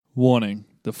Warning,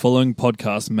 the following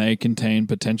podcast may contain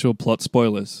potential plot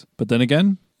spoilers, but then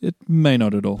again, it may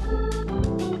not at all.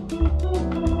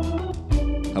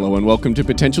 Hello and welcome to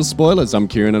Potential Spoilers. I'm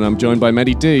Kieran and I'm joined by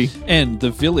Maddie D. And the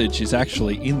village is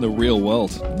actually in the real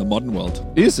world, in the modern world.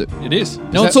 Is it? It is.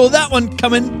 No one saw that one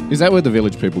coming. Is that where the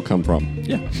village people come from?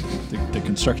 Yeah. The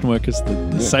construction workers,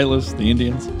 the sailors, the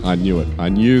Indians. I knew it. I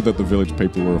knew that the village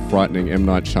people were a frightening M.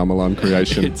 Night Shyamalan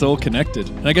creation. It's all connected.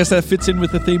 And I guess that fits in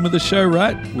with the theme of the show,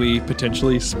 right? We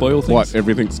potentially spoil things. What?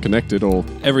 Everything's connected or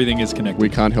Everything is connected. we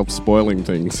can't help spoiling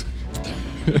things?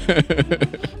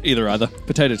 Either.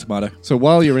 Potato, tomato. So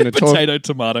while you're in a Potato,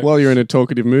 tomato. while you're in a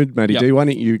talkative mood, Maddie Yep. D, why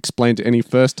don't you explain to any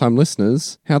first-time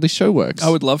listeners how this show works? I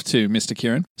would love to, Mr.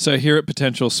 Kieran. So here at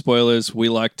Potential Spoilers, we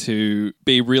like to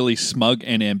be really smug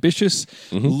and ambitious.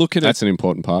 Look at That's an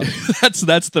important part.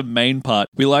 That's the main part.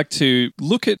 We like to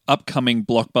look at upcoming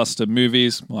blockbuster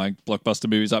movies,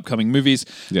 upcoming movies,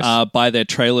 Yes. by their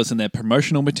trailers and their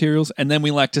promotional materials. And then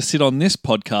we like to sit on this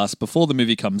podcast before the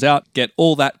movie comes out, get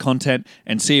all that content,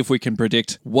 and see if we can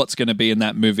predict what's going to be in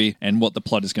that movie and what the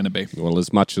plot is going to be. Well,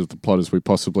 as much of the plot as we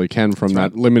possibly can from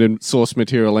that limited source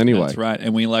material anyway. That's right.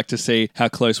 And we like to see how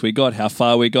close we got, how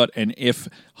far we got, and if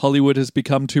Hollywood has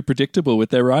become too predictable with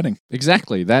their writing.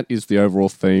 Exactly. That is the overall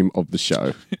theme of the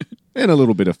show. And a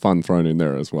little bit of fun thrown in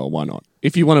there as well. Why not?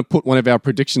 If you want to put one of our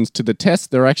predictions to the test,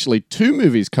 there are actually 2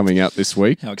 movies coming out this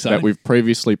week How exciting. that we've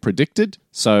previously predicted.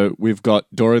 So we've got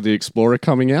Dora the Explorer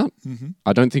coming out.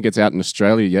 I don't think it's out in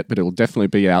Australia yet, but it'll definitely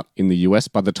be out in the US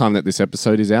by the time that this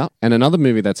episode is out. And another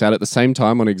movie that's out at the same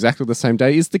time on exactly the same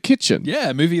day is The Kitchen.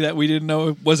 Yeah, a movie that we didn't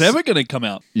know was ever going to come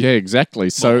out. Yeah, exactly.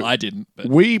 So Well, I didn't. But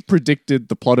we predicted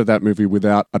the plot of that movie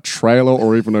without a trailer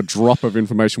or even a drop of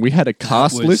information. We had a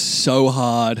cast it was list, so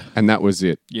hard. and that was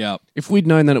it. Yeah. If we'd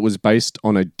known that it was based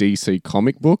on a DC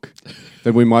comic book,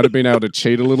 then we might have been able to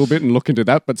cheat a little bit and look into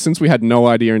that. But since we had no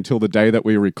idea until the day that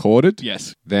we recorded,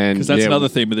 Yes. then Because that's another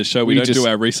theme of the show. We don't do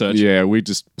our research. Yeah, we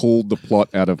just pulled the plot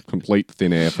out of complete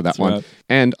thin air for that one. right.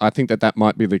 And I think that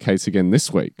might be the case again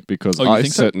this week because Oh, you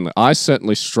think so? I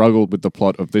certainly struggled with the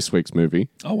plot of this week's movie,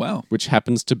 Oh, wow. which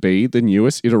happens to be the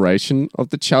newest iteration of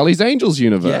the Charlie's Angels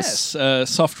universe. Yes.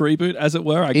 Soft reboot, as it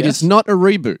were, I It guess. is not a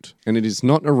reboot, and it is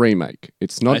not a remake.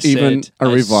 It's not I even said a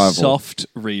revival. Soft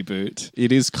reboot.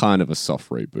 It is kind of a soft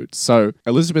reboot. So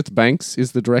Elizabeth Banks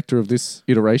is the director of this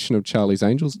iteration of Charlie's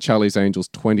Angels. Charlie's Angels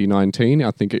 2019,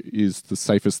 I think it is the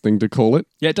safest thing to call it.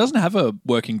 Yeah, it doesn't have a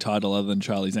working title other than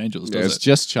Charlie's Angels, Yeah, does it's it?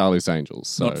 just Charlie's Angels.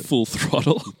 So Not Full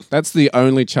Throttle. that's the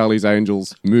only Charlie's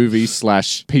Angels movie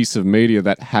 / piece of media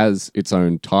that has its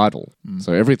own title.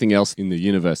 So everything else in the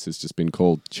universe has just been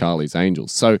called Charlie's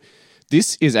Angels. So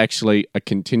this is actually a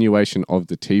continuation of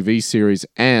the TV series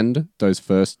and those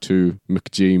first 2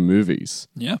 McG movies.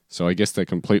 Yeah. So I guess they're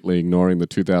completely ignoring the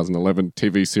 2011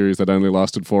 TV series that only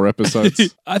lasted 4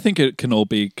 episodes. I think it can all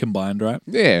be combined, right?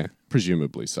 Yeah,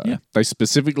 presumably so. Yeah. They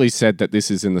specifically said that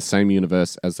this is in the same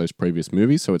universe as those previous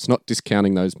movies, so it's not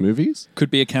discounting those movies.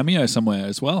 Could be a cameo somewhere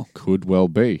as well. Could well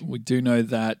be. We do know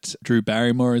that Drew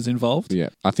Barrymore is involved. Yeah.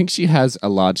 I think she has a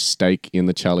large stake in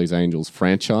the Charlie's Angels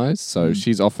franchise, so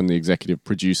she's often the executive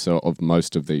producer of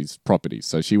most of these properties.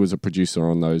 So she was a producer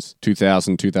on those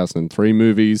 2000, 2003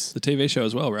 movies, The TV show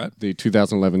as well, right? the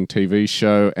 2011 TV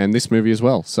show, and this movie as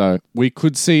well. So we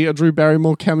could see a Drew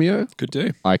Barrymore cameo. Could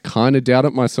do. I kind of doubt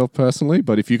it myself personally,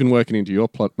 but if you can work it into your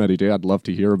plot, Matty D, I'd love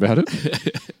to hear about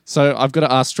it. So I've got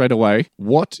to ask straight away,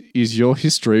 what is your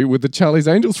history with the Charlie's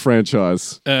Angels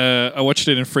franchise? I watched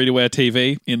it in free-to-air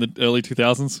TV in the early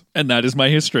 2000s, and that is my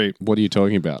history. What are you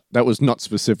talking about? That was not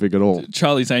specific at all.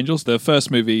 Charlie's Angels, the first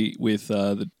movie with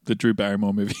the Drew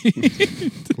Barrymore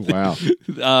movie. Wow.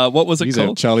 What was it He's a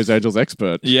called? Charlie's Angels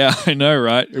expert. Yeah, I know,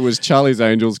 right? It was Charlie's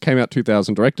Angels, came out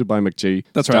 2000, directed by McG,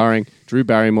 That's right. starring Drew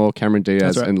Barrymore, Cameron Diaz,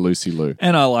 That's right. and Lucy Liu.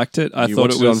 And I liked it. I You thought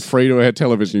watched it it on was... free-to-air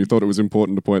television. You thought it was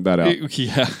important to point that out.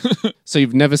 Yeah. So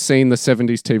you've never seen the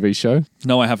 70s TV show?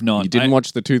 No, I have not. You didn't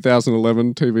watch the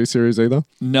 2011 TV series either?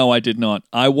 No, I did not.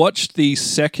 I watched the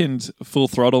second Full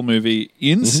Throttle movie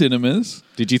in cinemas.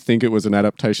 Did you think it was an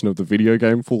adaptation of the video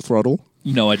game Full Throttle?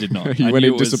 No, I did not. You I went knew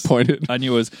in it was- disappointed. I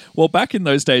knew it was... Well, back in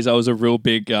those days, I was a real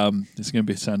big... this is going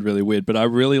to sound really weird, but I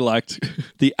really liked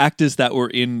the actors that were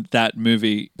in that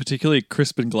movie, particularly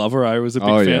Crispin Glover. I was a big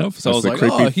Oh, fan yeah. of. So That's I the was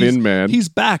like, creepy thin man. he's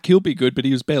back. He'll be good, but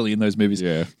he was barely in those movies.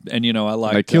 Yeah. And, I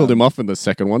liked... They killed him off in the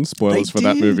second one. Spoilers for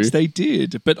that movie. They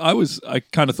did. But I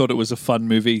kind of thought it was a fun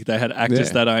movie. They had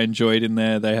actors that I enjoyed in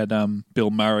there. They had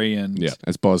Bill Murray and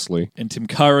as Bosley. And Tim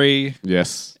Curry.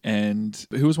 Yes. And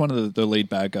who was one of the lead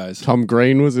bad guys? Tom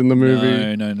Green was in the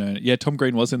movie. No. Yeah, Tom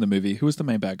Green was in the movie. Who was the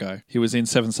main bad guy? He was in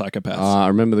Seven Psychopaths. I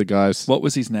remember the guys. What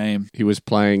was his name? He was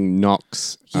playing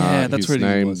Knox. Yeah, that's what his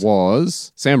name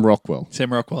was. Sam Rockwell.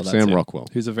 Sam Rockwell, that's Sam it. Rockwell.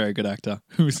 Who's a very good actor,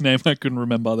 whose name I couldn't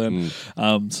remember then.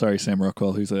 Sorry, Sam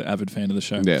Rockwell, who's an avid fan of the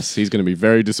show. Yes, he's going to be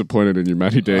very disappointed in you,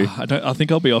 Matty D. I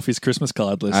think I'll be off his Christmas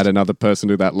card list. Add another person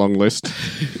to that long list.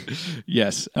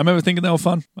 Yes. I remember thinking they were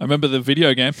fun. I remember the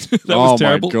video game. That was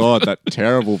terrible. Oh my God, that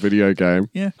terrible video game.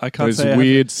 Yeah, I can't Those say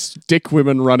weird stick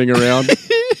women running around,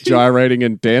 gyrating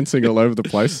and dancing all over the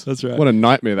place. That's right. What a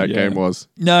nightmare that game was.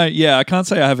 No, yeah, I can't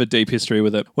say I have a deep history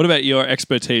with it. What about your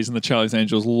expertise in the Charlie's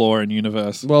Angels lore and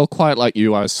universe? Well, quite like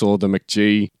you, I saw the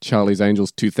McG Charlie's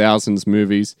Angels 2000s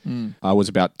movies. I was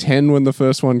about 10 when the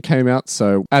first one came out,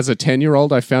 so as a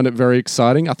 10-year-old, I found it very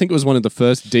exciting. I think it was one of the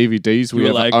first DVDs we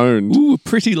ever owned. Ooh,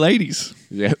 pretty ladies.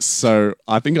 Yes, so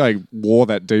I think I wore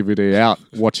that DVD out,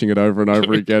 watching it over and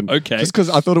over again. Okay. Just because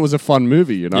I thought it was a fun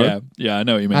movie, you know? Yeah, I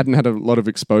know what you mean. I hadn't had a lot of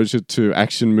exposure to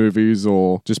action movies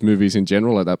or just movies in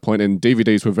general at that point, and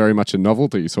DVDs were very much a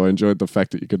novelty, so I enjoyed the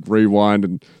fact that you could rewind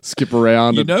and skip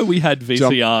around. We had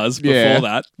VCRs before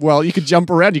that. Well, you could jump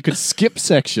around, you could skip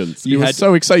sections. You was had-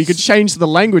 so exciting. You could change the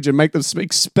language and make them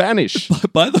speak Spanish.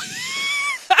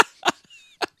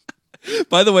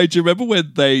 By the way, do you remember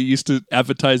when they used to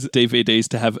advertise DVDs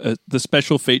to have the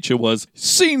special feature was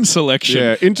scene selection?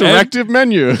 Yeah, interactive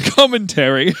menu.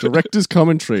 Commentary. Director's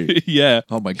commentary. Yeah.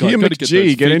 Oh my God. Here, gotta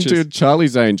McG, get features. into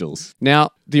Charlie's Angels. Now,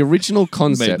 the original Made them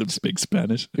concept, speak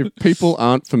Spanish. if people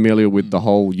aren't familiar with the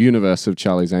whole universe of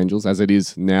Charlie's Angels, as it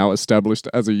is now established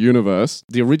as a universe,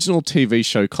 the original TV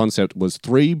show concept was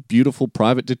 3 beautiful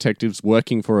private detectives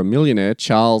working for a millionaire,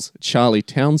 Charlie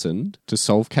Townsend, to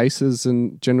solve cases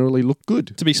and generally look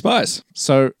good. To be spies.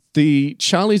 So the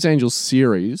Charlie's Angels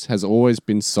series has always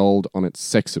been sold on its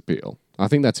sex appeal. I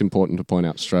think that's important to point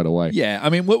out straight away. Yeah. I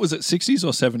mean, what was it, 60s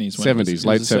or 70s? 70s,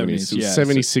 late 70s. It was Yeah,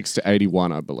 76 to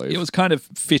 81, I believe. It was kind of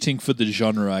fitting for the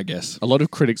genre, I guess. A lot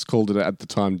of critics called it at the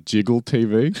time Jiggle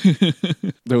TV.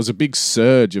 There was a big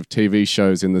surge of TV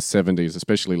shows in the 70s,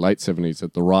 especially late 70s,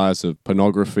 at the rise of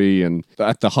pornography and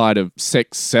at the height of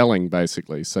sex selling,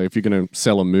 basically. So if you're going to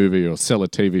sell a movie or sell a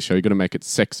TV show, you're going to make it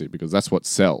sexy because that's what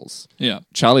sells. Yeah.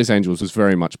 Charlie's Angels was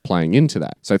very much playing into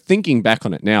that. So thinking back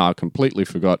on it now, I completely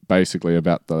forgot basically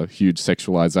about the huge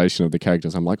sexualization of the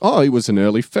characters. I'm like, oh, it was an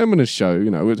early feminist show. You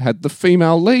know, it had the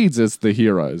female leads as the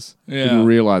heroes. Yeah. Didn't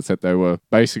realize that they were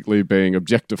basically being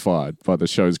objectified by the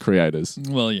show's creators.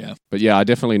 Well, yeah. But yeah, I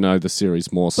definitely know the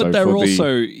series more so But they for were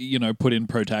also, put in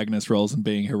protagonist roles and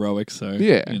being heroic. So,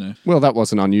 yeah. Well, that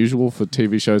wasn't unusual for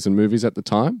TV shows and movies at the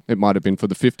time. It might have been for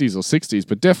the 50s or 60s,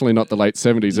 but definitely not the late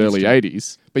 70s, early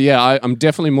 80s. But yeah, I'm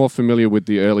definitely more familiar with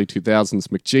the early 2000s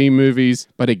McG movies.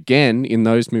 But again, in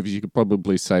those movies, you could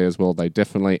probably say as well, they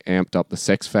definitely amped up the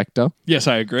sex factor. Yes,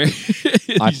 I agree.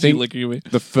 I think looking at me.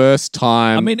 the first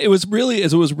time... I mean, it was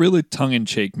really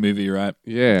tongue-in-cheek movie, right?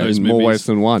 Yeah, Those in more movies. ways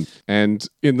than one. And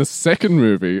in the second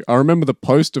movie, I remember the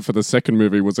poster for the second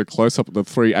movie was a close-up of the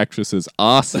 3 actresses'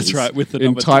 asses. That's right, with the in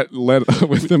number tight leather,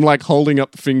 with them like holding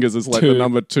up fingers as like the 2.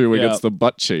 number 2 Yeah. against the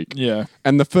butt cheek. Yeah.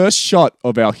 And the first shot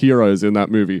of our heroes in that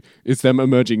movie is them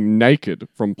emerging naked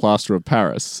from Plaster of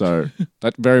Paris. So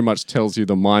that very much tells you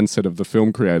the mindset of the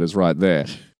film creators right there.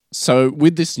 So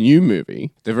with this new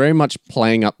movie, they're very much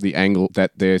playing up the angle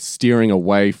that they're steering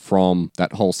away from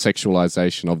that whole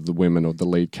sexualization of the women or the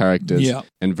lead characters Yeah.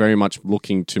 and very much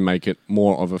looking to make it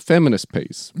more of a feminist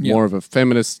piece, Yeah. more of a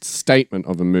feminist statement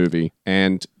of a movie,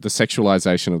 and the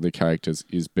sexualization of the characters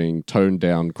is being toned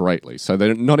down greatly. So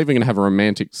they're not even going to have a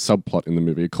romantic subplot in the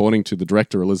movie, according to the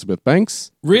director Elizabeth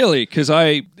Banks. Really? Because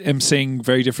I am seeing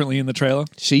very differently in the trailer.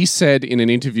 She said in an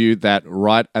interview that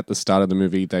right at the start of the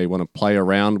movie, they want to play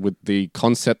around with the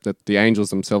concept that the angels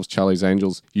themselves, Charlie's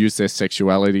Angels, use their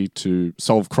sexuality to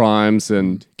solve crimes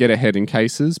and get ahead in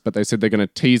cases. But they said they're going to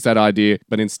tease that idea,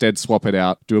 but instead swap it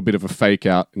out, do a bit of a fake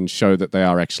out and show that they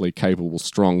are actually capable,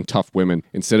 strong, tough women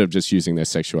instead of just using their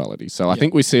sexuality. So I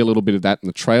think we see a little bit of that in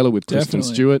the trailer with Kristen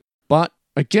Definitely. Stewart. But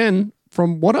again,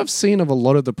 from what I've seen of a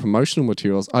lot of the promotional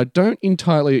materials, I don't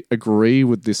entirely agree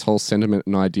with this whole sentiment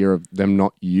and idea of them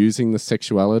not using the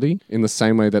sexuality in the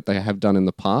same way that they have done in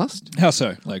the past. How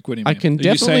so? Like, what do you mean? I can Are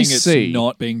definitely you saying see- it's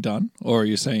not being done? Or are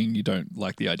you saying you don't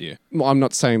like the idea? Well, I'm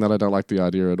not saying that I don't like the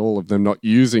idea at all of them not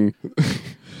using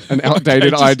an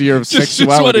outdated idea of Just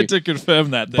sexuality. wanted to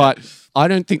confirm that. There. But I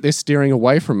don't think they're steering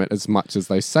away from it as much as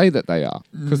they say that they are.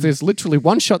 Because there's literally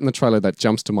one shot in the trailer that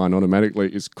jumps to mind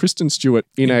automatically is Kristen Stewart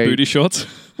in a... booty shorts.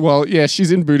 Well, yeah,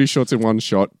 she's in booty shorts in one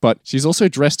shot, but she's also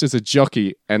dressed as a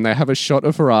jockey, and they have a shot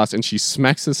of her ass, and she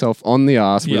smacks herself on the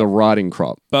ass with Yep. a riding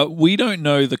crop. But we don't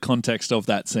know the context of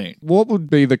that scene. What would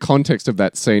be the context of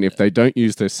that scene if they don't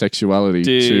use their sexuality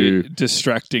to...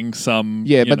 Distracting some...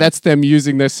 Yeah, you but know. that's them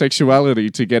using their sexuality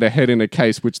to get ahead in a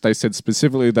case, which they said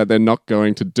specifically that they're not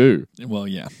going to do. Well,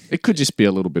 yeah. It could just be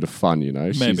a little bit of fun, you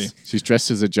know? Maybe. She's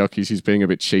dressed as a jockey. She's being a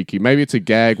bit cheeky. Maybe it's a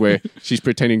gag where she's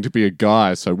pretending to be a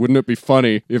guy. So wouldn't it be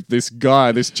funny if this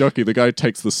guy, this jockey, the guy who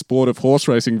takes the sport of horse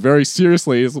racing very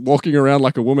seriously, is walking around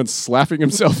like a woman slapping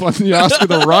himself on the ass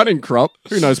with a riding crop?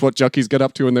 Who knows what jockeys get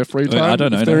up to in their free time? I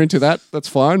don't know, If they're no. into that, that's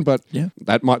fine. But Yeah.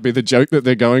 that might be the joke that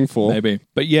they're going for. Maybe.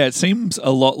 But yeah, it seems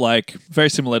a lot like, very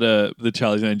similar to the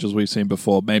Charlie's Angels we've seen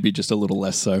before, maybe just a little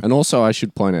less so. And also, I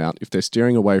should point out, if they're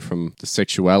steering away from the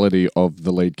sexuality of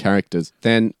the lead characters,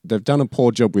 then they've done a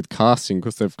poor job with casting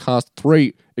because they've cast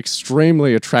 3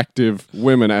 extremely attractive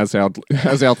women as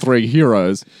our 3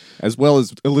 heroes, as well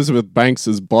as Elizabeth Banks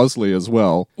as Bosley as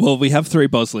well. Well, we have 3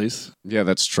 Bosleys. Yeah,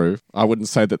 that's true. I wouldn't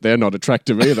say that they're not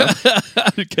attractive either.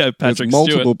 Okay, Patrick There's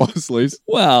multiple Stewart. Bosleys.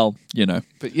 Well, you know.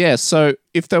 But yeah, so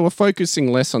if they were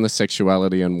focusing less on the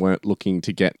sexuality and weren't looking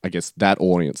to get, I guess, that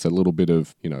audience, a little bit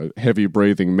of, heavy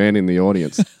breathing men in the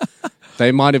audience,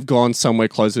 they might have gone somewhere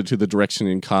closer to the direction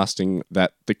in casting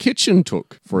that The Kitchen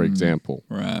took, for example.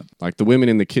 Right. Like the women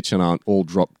in The Kitchen aren't all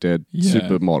drop dead Yeah.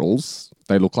 supermodels.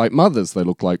 They look like mothers. They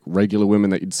look like regular women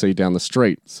that you'd see down the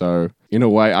street. So in a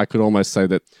way, I could almost say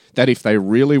that if they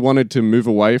really wanted to move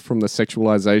away from the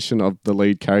sexualization of the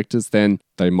lead characters, then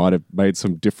they might have made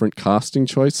some different casting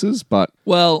choices. But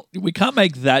Well, we can't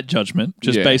make that judgment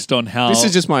just Yeah. based on how... this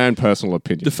is just my own personal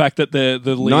opinion. the fact that the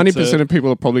leads 90% of people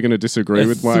are probably going to disagree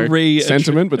with my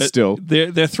sentiment, but still.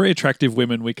 They're 3 attractive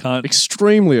women. We can't...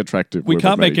 Extremely attractive. We women,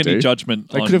 can't make Matty any D.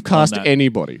 judgment They on could have cast on that.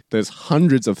 anybody. There's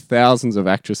hundreds of thousands of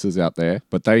actresses out there,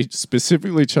 but they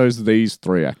specifically chose these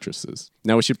 3 actresses.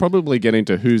 Now, we should probably get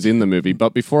into who's in the movie,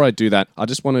 but before I do that, I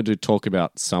just wanted to talk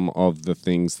about some of the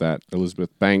things that Elizabeth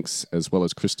Banks, as well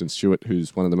as Kristen Stewart,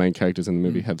 who's one of the main characters in the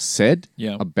movie, have said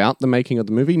Yeah. about the making of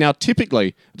the movie. Now,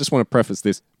 typically, I just want to preface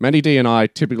this, Matty D and I,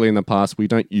 typically in the past, we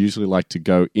don't usually like to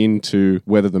go into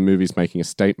whether the movie's making a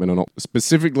statement or not,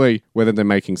 specifically whether they're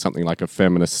making something like a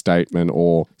feminist statement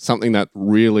or something that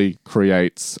really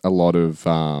creates a lot of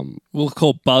We'll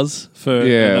call buzz for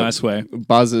a nice way.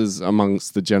 buzzes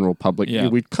amongst the general public. Yeah.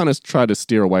 We kind of try to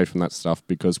steer away from that stuff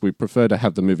because we prefer to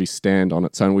have the movie stand on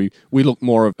its own. We look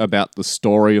more about the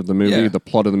story of the movie, Yeah. the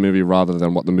plot of the movie, rather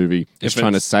than what the movie is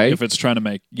trying to say. If it's trying to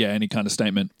make, any kind of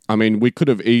statement. I mean, we could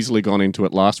have easily gone into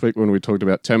it last week when we talked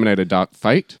about Terminator Dark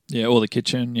Fate Yeah, or The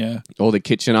Kitchen, yeah. or The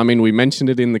Kitchen. I mean, we mentioned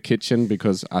it in The Kitchen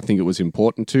because I think it was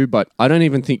important to, but I don't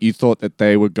even think you thought that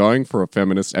they were going for a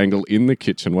feminist angle in The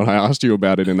Kitchen when I asked you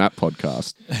about it in that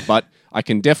podcast. But I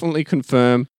can definitely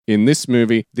confirm in this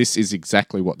movie, this is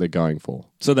exactly what they're going for.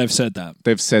 So they've said that.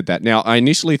 They've said that. Now, I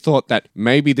initially thought that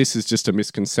maybe this is just a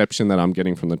misconception that I'm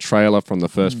getting from the trailer, from the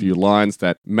first few lines,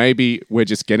 that maybe we're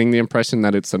just getting the impression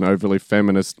that it's an overly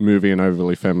feminist movie, an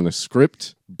overly feminist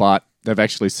script, but they've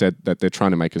actually said that they're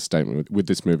trying to make a statement with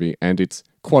this movie, and it's,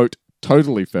 quote,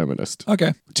 totally feminist.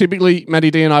 Okay. Typically,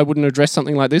 Matty D and I wouldn't address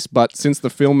something like this, but since the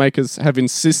filmmakers have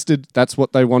insisted that's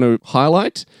what they want to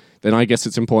highlight, then I guess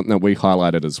it's important that we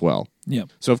highlight it as well. Yeah.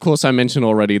 So, of course, I mentioned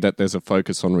already that there's a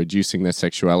focus on reducing their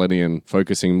sexuality and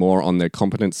focusing more on their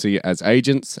competency as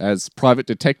agents, as private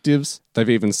detectives. They've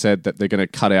even said that they're going to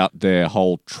cut out their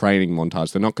whole training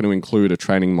montage. They're not going to include a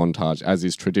training montage, as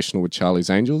is traditional with Charlie's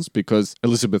Angels, because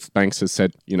Elizabeth Banks has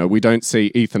said, we don't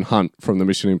see Ethan Hunt from the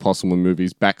Mission Impossible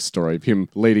movies' backstory of him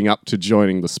leading up to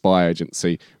joining the spy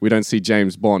agency. We don't see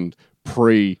James Bond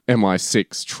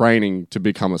pre-MI6 training to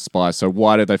become a spy. So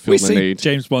why do they feel We the see need?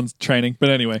 James Bond's training, but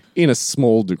anyway. In a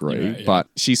small degree, Yeah. but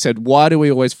she said, why do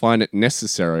we always find it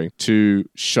necessary to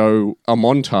show a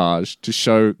montage to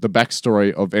show the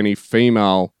backstory of any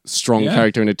female strong Yeah.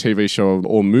 character in a TV show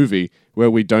or movie where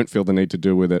we don't feel the need to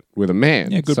do with it with a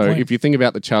man? Yeah, good so point. if you think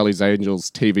about the Charlie's Angels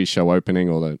TV show opening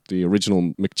or the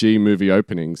original McGee movie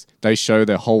openings, they show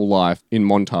their whole life in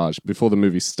montage before the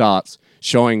movie starts.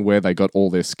 showing where they got all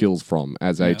their skills from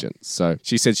as agents. So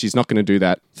she said she's not going to do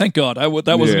that. Thank God. That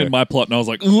wasn't Yeah. in my plot, and I was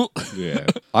like, ugh. Yeah.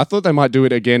 I thought they might do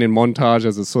it again in montage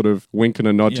as a sort of wink and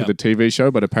a nod to Yeah. the TV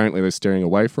show, but apparently they're steering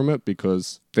away from it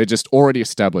because they're just already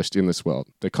established in this world.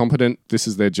 They're competent. This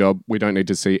is their job. We don't need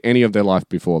to see any of their life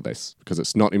before this because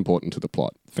it's not important to the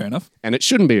plot. Fair enough. And it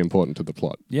shouldn't be important to the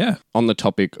plot. Yeah. On the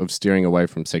topic of steering away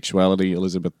from sexuality,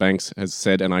 Elizabeth Banks has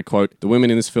said, and I quote, "The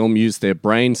women in this film used their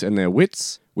brains and their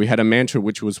wits. We had a mantra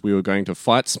which was we were going to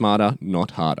fight smarter,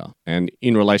 not harder." And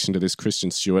in relation to this, Kristen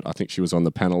Stewart, I think she was on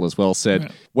the panel as well,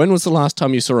 said, "When was the last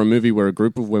time you saw a movie where a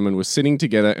group of women were sitting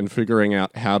together and figuring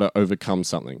out how to overcome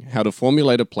something, how to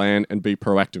formulate a plan and be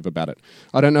proactive about it?"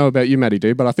 I don't know about you, Maddie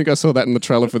D, but I think I saw that in the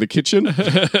trailer for The Kitchen.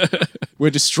 We're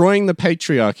destroying the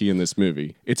patriarchy in this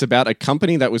movie. It's about a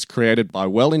company that was created by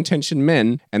well-intentioned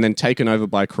men and then taken over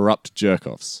by corrupt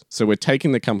jerk-offs. So we're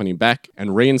taking the company back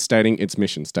and reinstating its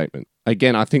mission statement.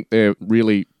 Again, I think they're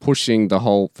really pushing the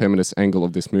whole feminist angle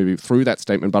of this movie through that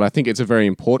statement, but I think it's a very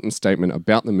important statement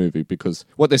about the movie because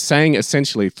what they're saying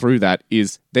essentially through that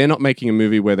is they're not making a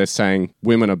movie where they're saying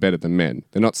women are better than men.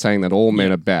 They're not saying that all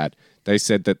men are bad. They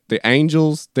said that the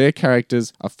angels, their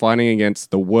characters, are fighting against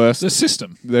the worst. The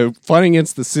system. They're fighting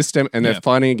against the system and they're Yeah.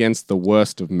 fighting against the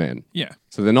worst of men. Yeah.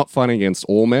 So they're not fighting against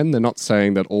all men. They're not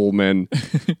saying that all men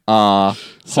are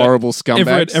horrible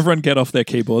scumbags. Everyone get off their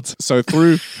keyboards, So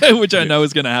through... which I know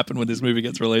is going to happen when this movie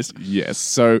gets released. Yes.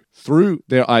 So through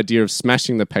their idea of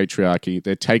smashing the patriarchy,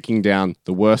 they're taking down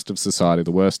the worst of society,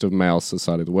 the worst of male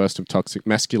society, the worst of toxic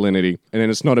masculinity. And then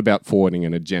it's not about forwarding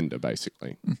an agenda,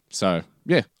 basically. So,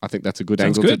 yeah, I think that's a good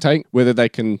Sounds angle to good. take. Whether they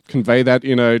can convey that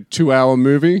in a 2-hour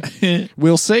movie,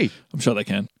 we'll see. I'm sure they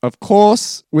can. Of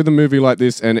course, with a movie like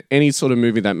this and any sort of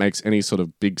movie that makes any sort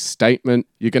of big statement,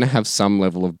 you're going to have some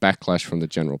level of backlash from the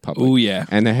general public. Oh, yeah.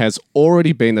 And there's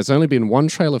only been one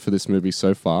trailer for this movie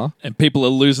so far. And people are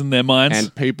losing their minds.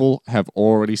 And people have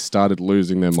already started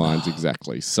losing their minds,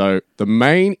 exactly. So the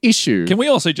main issue... Can we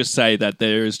also just say that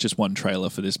there is just one trailer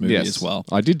for this movie Yes, as well?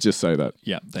 I did just say that.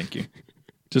 Yeah, thank you.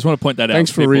 Just want to point that out.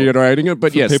 Thanks for reiterating it.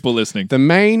 But for yes, people listening. the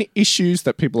main issues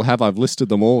that people have, I've listed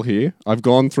them all here. I've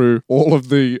gone through all of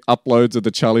the uploads of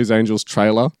the Charlie's Angels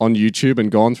trailer on YouTube and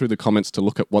gone through the comments to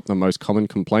look at what the most common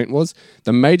complaint was.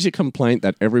 The major complaint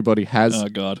that everybody has Oh,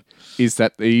 God. is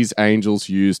that these angels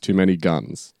use too many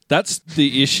guns. That's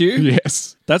the issue?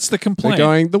 Yes. That's the They're complaint.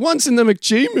 going, the ones in the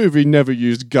McGee movie never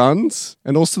used guns.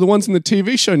 And also the ones in the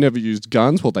TV show never used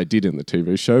guns. Well, they did in the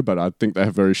TV show, but I think they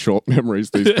have very short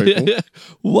memories, these people.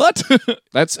 What?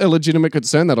 That's a legitimate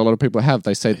concern that a lot of people have.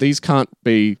 They say these can't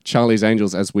be Charlie's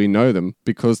Angels as we know them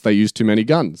because they use too many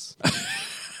guns.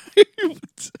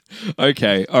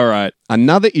 Okay, all right.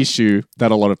 Another issue that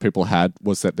a lot of people had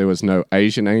was that there was no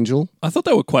Asian angel. I thought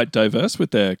they were quite diverse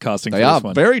with their casting They for are this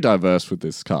one. very diverse with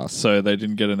this cast. So they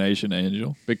didn't get an Asian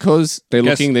angel. Because they're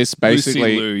Guess looking this Lucy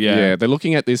basically, Liu, yeah. they're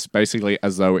looking at this basically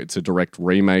as though it's a direct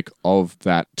remake of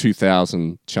that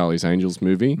 2000 Charlie's Angels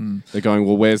movie. They're going,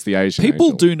 well, where's the Asian People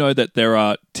angel? do know that there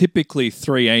are typically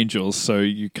 3 angels, so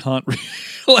you can't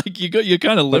you're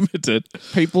kind of limited.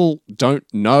 People don't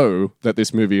know that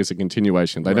this movie is a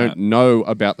continuation. They Right. don't know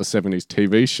about the 70s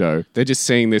TV show. They're just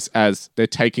seeing this as they're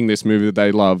taking this movie that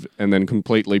they love and then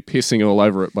completely pissing all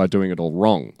over it by doing it all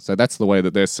wrong. So that's the way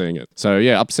that they're seeing it. So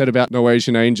yeah, upset about No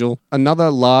Asian Angel. Another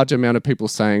large amount of people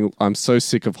saying, I'm so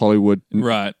sick of Hollywood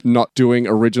Right. not doing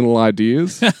original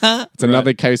ideas. It's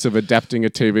another case of adapting a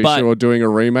TV But- show or doing a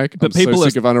remake. But I'm people so are,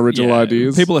 sick of unoriginal yeah,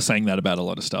 ideas. People are saying that about a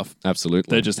lot of stuff. Absolutely.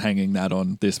 They're just hanging that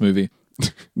on this movie.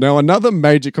 Now, another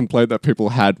major complaint that people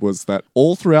had was that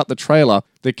all throughout the trailer,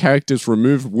 the characters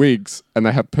remove wigs and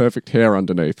they have perfect hair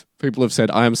underneath. People have said,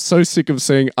 I am so sick of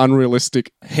seeing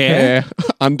unrealistic Hair? hair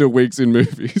under wigs in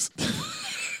movies.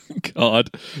 God.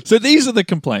 So these are the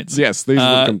complaints. Yes, these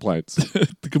are the complaints.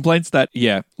 The complaints that,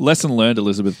 lesson learned,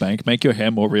 Elizabeth Bank, make your hair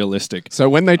more realistic. So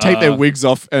when they take their wigs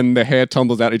off and the hair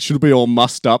tumbles out, it should be all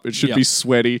mussed up. It should Yep. be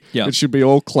sweaty. Yep. It should be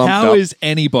all clumped How up. is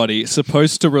anybody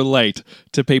supposed to relate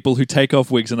to people who take off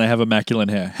wigs and they have immaculate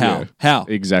hair? How? Yeah. How?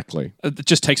 Exactly. It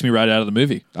just takes me right out of the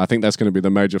movie. I think that's going to be the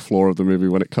major flaw of the movie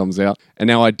when it comes out. And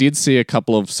now I did see a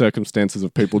couple of circumstances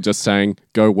of people just saying,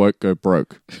 go woke, go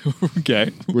broke,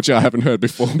 Okay. which I haven't heard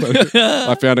before, but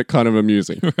I found it kind of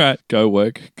amusing. Right. Go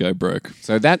work, go broke.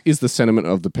 So that is the sentiment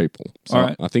of the people. So All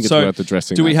right. I think it's So worth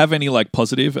addressing. Do we that. have any like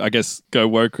positive? I guess go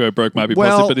woke, go broke might be Well,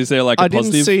 positive, but is there like a I didn't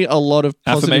positive? see a lot of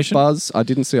positive affirmation? buzz. I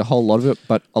didn't see a whole lot of it,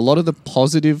 but a lot of the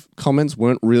positive comments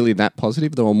weren't really that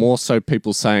positive. There were more so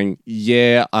people saying,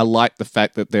 yeah, I like the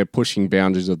fact that they're pushing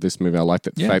boundaries of this movie. I like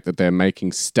the fact that they're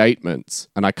making statements,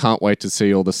 and I can't wait to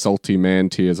see all the salty man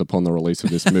tears upon the release of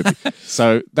this movie.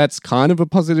 So that's kind of a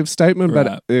positive statement, Right.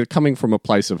 but they're coming from a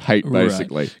place of hate,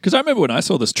 basically. Because I remember when I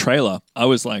saw this trailer, I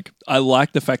was like, I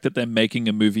like the fact that they're making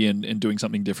a movie and doing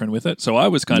something different with it. So I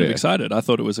was kind of excited. I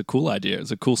thought it was a cool idea. It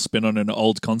was a cool spin on an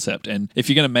old concept. And if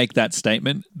you're going to make that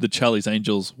statement, the Charlie's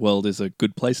Angels world is a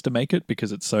good place to make it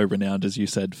because it's so renowned, as you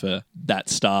said, for that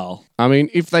style. I mean,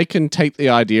 if they can take the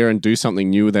idea and do something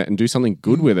new with it and do something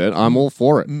good with it, I'm all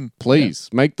for it. Please,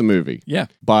 make the movie. Yeah.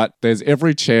 But there's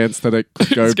every chance that it could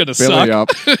go It's gonna belly suck. up.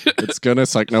 It's going to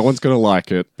suck. No one's going to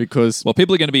like it because Well,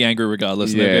 people are going to be angry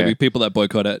regardless. Yeah. There are going to be people that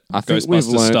boycott it. I think we've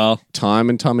Ghostbusters learned style. time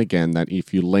and time again that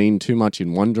if you lean too much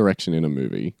in one direction in a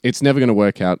movie, it's never going to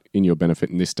work out in your benefit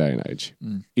in this day and age.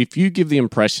 If you give the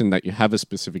impression that you have a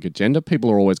specific agenda, people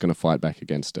are always going to fight back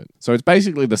against it. So it's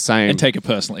basically the same. And take it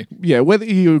personally. Yeah, whether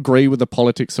you agree with the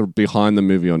politics or behind the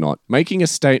movie or not, making a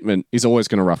statement is always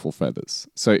going to ruffle feathers.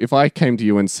 So if I came to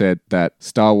you and said that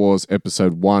Star Wars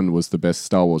Episode 1 was the best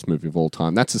Star Wars movie of all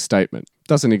time, that's a statement.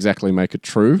 Doesn't exactly make it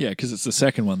true. Yeah, because it's the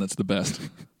second one that's the best.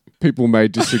 People may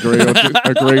disagree or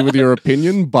agree with your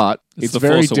opinion, but it's the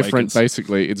very Force different. Awakens.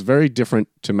 Basically, it's very different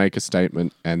to make a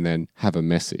statement and then have a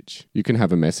message. You can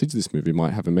have a message. This movie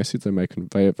might have a message. They may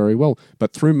convey it very well.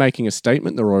 But through making a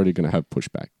statement, they're already going to have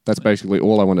pushback. That's basically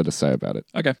all I wanted to say about it.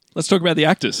 Okay, let's talk about the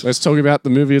actors. Let's talk about the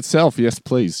movie itself. Yes,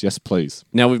 please. Yes, please.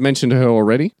 Now, we've mentioned her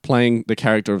already. Playing the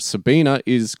character of Sabina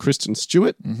is Kristen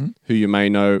Stewart, who you may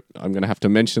know. I'm going to have to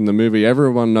mention the movie.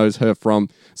 Everyone knows her from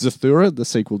Zathura, the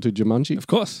sequel to Jumanji, Of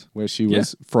course. where she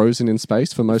was frozen in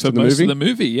space for most For of the most movie. of the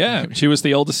movie, yeah. She was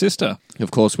the older sister.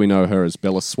 Of course, we know her as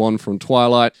Bella Swan from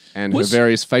Twilight and Was- her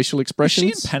various facial Was she in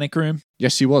expressions. Panic Room?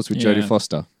 Yes, she was with Yeah. Jodie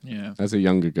Foster Yeah, as a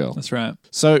younger girl. that's right.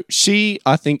 So she,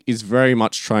 I think, is very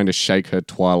much trying to shake her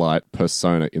Twilight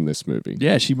persona in this movie.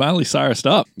 Yeah, she Miley Cyrus'd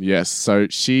up. Yes, so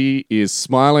she is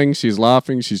smiling, she's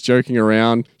laughing, she's joking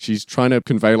around, she's trying to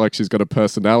convey like she's got a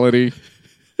personality.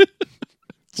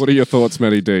 What are your thoughts,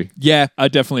 Matty D? Yeah, I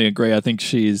definitely agree. I think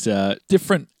she's a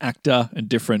different actor and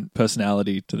different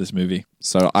personality to this movie.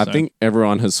 So I think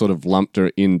everyone has sort of lumped her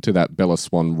into that Bella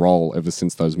Swan role ever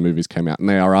since those movies came out, and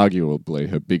they are arguably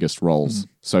her biggest roles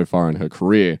so far in her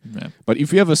career. Yeah. But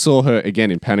if you ever saw her again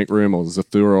in Panic Room or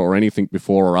Zathura or anything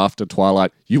before or after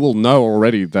Twilight, you will know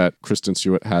already that Kristen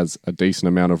Stewart has a decent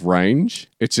amount of range.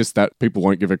 It's just that people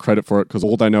won't give her credit for it because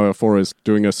all they know her for is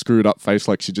doing a screwed up face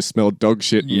like she just smelled dog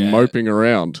shit Yeah. and moping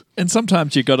around. And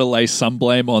sometimes you got to lay some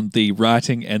blame on the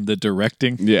writing and the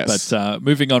directing. Yes. But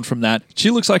moving on from that,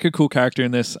 she looks like a cool character in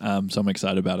this, so I'm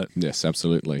excited about it. Yes,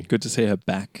 absolutely. Good to see her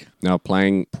back. Now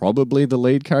playing probably the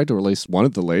lead character, or at least one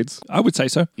of the leads, I would say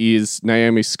so. is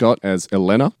Naomi Scott as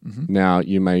Elena. Now,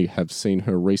 you may have seen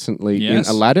her recently Yes.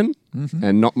 in Aladdin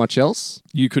and not much else.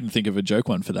 You couldn't think of a joke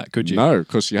one for that, could you? No,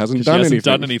 because she hasn't She done hasn't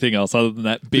anything. done anything else other than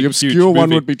that big, The huge obscure one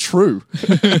movie. would be true.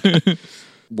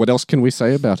 What else can we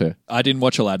say about her? I didn't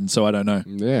watch Aladdin, so I don't know.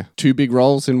 Yeah, 2 big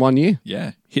roles in 1 year.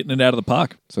 Yeah, hitting it out of the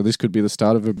park. So this could be the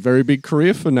start of a very big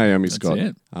career for Naomi Scott.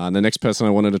 it. The next person I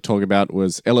wanted to talk about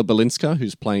was Ella Balinska,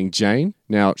 who's playing Jane.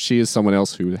 Now, she is someone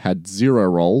else who had 0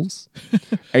 roles.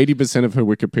 80% of her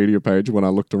Wikipedia page, when I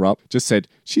looked her up, just said,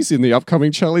 she's in the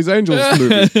upcoming Charlie's Angels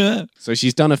movie. So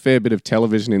she's done a fair bit of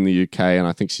television in the UK, and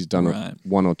I think she's done Right.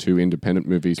 1 or 2 independent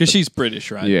movies. Because but- she's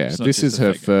British, right? yeah, It's not this just is a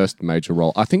her fake- first major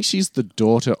role. I think she's the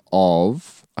daughter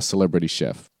of a celebrity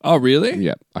chef. Oh, really?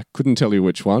 Yeah, I couldn't tell you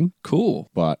which one, Cool.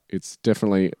 but it's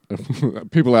definitely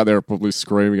people out there are probably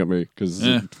screaming at me because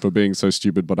for being so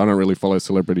stupid. But I don't really follow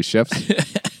celebrity chefs.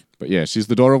 But yeah, she's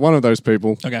the daughter of one of those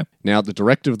people. Okay. Now, the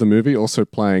director of the movie, also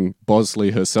playing Bosley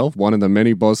herself, one of the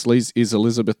many Bosleys, is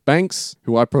Elizabeth Banks,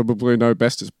 who I probably know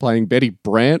best as playing Betty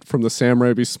Brant from the Sam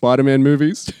Raimi Spider-Man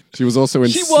movies. She was also in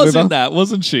She Slither. was in that,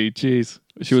 wasn't she? Jeez.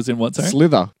 She was in what, sorry?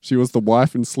 Slither. She was the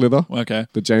wife in Slither, Okay.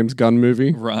 the James Gunn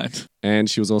movie. Right.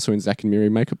 And she was also in Zack and Miri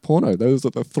Make a Porno. Those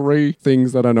are the 3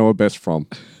 things that I know her best from.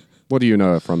 What do you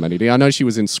know her from, Matty D? I know she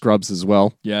was in Scrubs as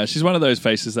well. Yeah, she's one of those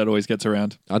faces that always gets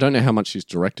around. I don't know how much she's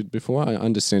directed before. I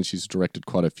understand she's directed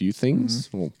quite a few things.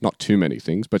 Well, not too many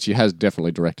things, but she has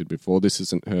definitely directed before. This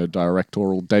isn't her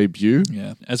directorial debut.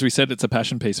 Yeah. As we said, it's a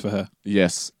passion piece for her.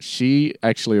 Yes, she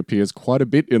actually appears quite a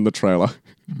bit in the trailer.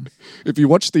 If you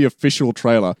watch the official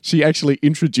trailer, she actually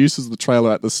introduces the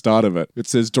trailer at the start of it. It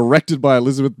says directed by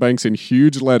Elizabeth Banks in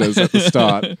huge letters at the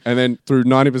start. And then through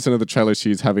 90% of the trailer,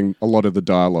 she's having a lot of the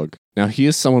dialogue. Now,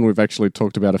 here's someone we've actually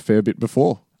talked about a fair bit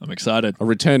before. I'm excited. A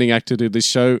returning actor to this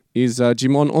show is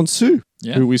Jimon Onsu,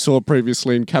 who we saw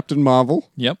previously in Captain Marvel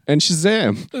and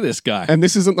Shazam. Look at this guy. And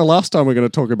this isn't the last time we're going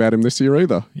to talk about him this year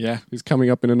either. Yeah. He's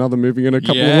coming up in another movie in a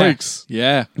couple of weeks.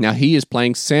 Yeah. Now, he is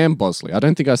playing Sam Bosley. I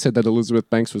don't think I said that Elizabeth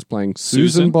Banks was playing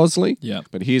Susan Bosley. Yeah.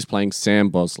 But he is playing Sam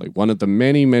Bosley, one of the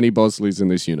many, many Bosleys in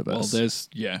this Well, universe.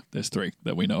 there's 3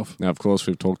 that we know of. Now, of course,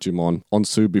 we've talked Jimon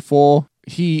Onsu before.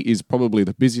 He is probably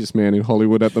the busiest man in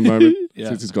Hollywood at the moment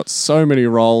since he's got so many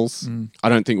roles. I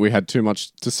don't think we had too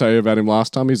much to say about him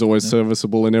last time. He's always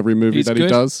serviceable in every movie he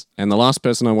does. And the last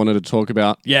person I wanted to talk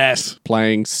about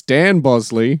playing Stan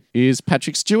Bosley is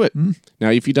Patrick Stewart.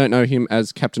 Now, if you don't know him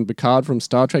as Captain Picard from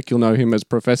Star Trek, you'll know him as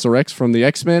Professor X from the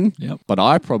X-Men. But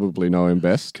I probably know him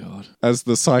best as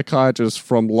the psychiatrist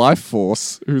from Life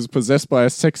Force who's possessed by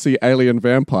a sexy alien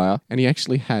vampire. And he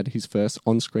actually had his first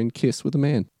on-screen kiss with a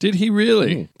man. Did he really?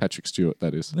 Patrick Stewart,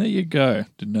 that is. There you go.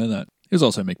 Didn't know that. He was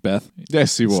also Macbeth.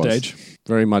 Yes, he was. Stage.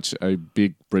 Very much a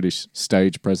big British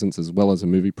stage presence as well as a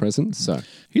movie presence. So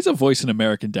he's a voice in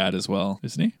American Dad as well,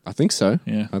 isn't he? I think so.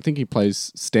 Yeah. I think he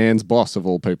plays Stan's boss of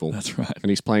all people. That's right. And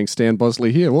he's playing Stan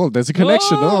Bosley here. Well, there's a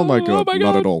connection. Oh my God.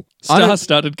 Not at all.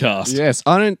 Star-studded cast. Yes.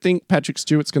 I don't think Patrick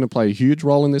Stewart's going to play a huge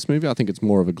role in this movie. I think it's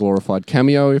more of a glorified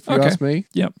cameo, if you ask me.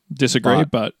 Yep. Disagree,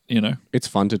 but it's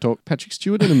fun to talk Patrick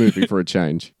Stewart in a movie for a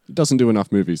change. He doesn't do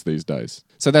enough movies these days.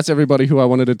 So that's everybody who I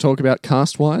wanted to talk about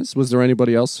cast-wise. Was there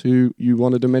anybody else who you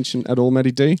wanted to mention at all,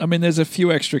 Matty D? I mean, there's a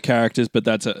few extra characters, but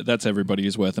that's everybody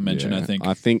who's worth a mention, I think.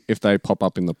 I think if they pop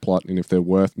up in the plot and if they're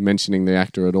worth mentioning the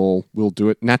actor at all, we'll do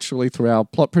it naturally through our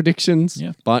plot predictions.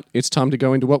 Yeah. But it's time to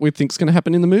go into what we think's going to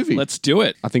happen in the movie. Let's do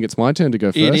it. I think it's my turn to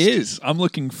go first. It is. I'm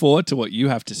looking forward to what you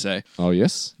have to say. Oh,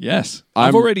 yes? Yes.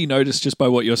 I've already noticed just by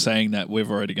what you're saying that we're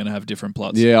already going to have different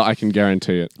plots. Yeah, I can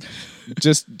guarantee it.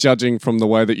 Just judging from the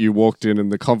way that you walked in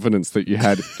and the confidence that you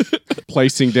had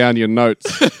placing down your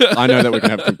notes, I know that we're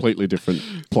going to have completely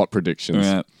different plot predictions.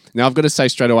 Right. Now, I've got to say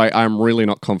straight away, I'm really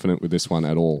not confident with this one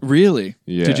at all. Really?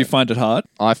 Yeah. Did you find it hard?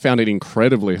 I found it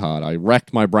incredibly hard. I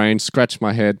racked my brain, scratched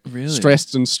my head,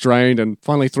 stressed and strained, and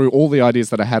finally threw all the ideas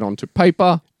that I had onto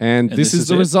paper. And this is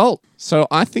the result. So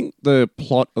I think the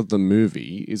plot of the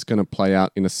movie is going to play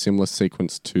out in a similar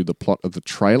sequence to the plot of the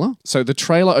trailer. So the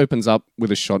trailer opens up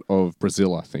with a shot of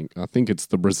Brazil, I think. I think it's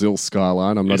the Brazil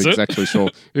skyline. I'm not exactly sure.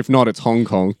 If not, it's Hong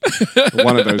Kong.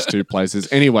 One of those two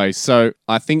places. Anyway, so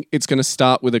I think it's going to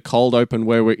start with a cold open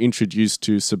where we're introduced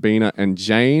to Sabina and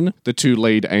Jane, the two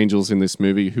lead angels in this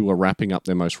movie who are wrapping up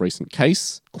their most recent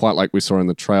case. Quite like we saw in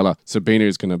the trailer, Sabina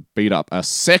is going to beat up a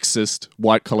sexist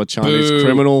white-collar Chinese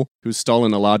criminal who's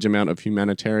stolen a large amount of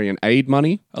humanitarian aid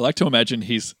money. I like to imagine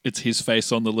it's his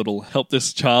face on the little help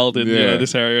this child in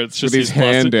this area. It's just with his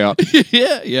hand out.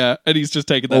 yeah. And he's just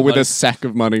taking that or with money. a sack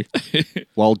of money.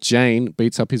 While Jane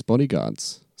beats up his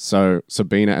bodyguards. So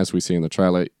Sabina, as we see in the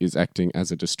trailer, is acting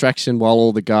as a distraction while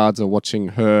all the guards are watching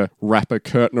her wrap a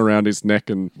curtain around his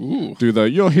neck and do the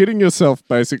 "you're hitting yourself"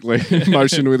 basically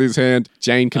motion with his hand.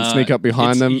 Jane can sneak up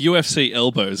behind them. UFC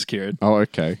elbows, Kieran. Oh,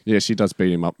 okay. Yeah, she does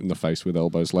beat him up in the face with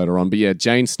elbows later on. But yeah,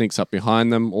 Jane sneaks up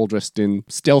behind them, all dressed in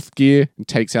stealth gear, and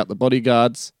takes out the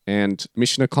bodyguards. And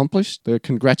mission accomplished. They're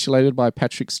congratulated by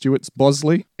Patrick Stewart's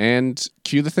Bosley. And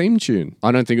cue the theme tune.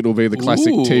 I don't think it'll be the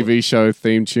classic TV show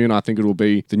theme tune. I think it'll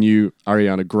be the new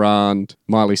Ariana Grande,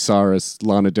 Miley Cyrus,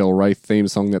 Lana Del Rey theme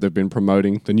song that they've been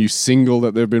promoting. The new single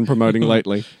that they've been promoting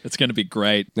lately. It's going to be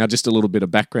great. Now, just a little bit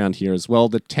of background here as well.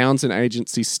 The Townsend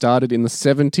Agency started in the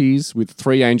 70s with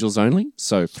 3 angels only.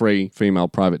 So 3 female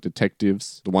private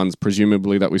detectives. The ones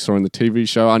presumably that we saw in the TV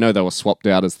show. I know they were swapped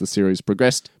out as the series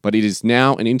progressed. But it is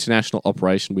now an international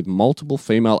operation with multiple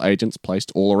female agents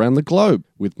placed all around the globe,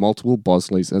 with multiple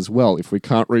Bosleys as well, if we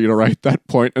can't reiterate that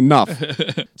point enough.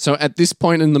 So at this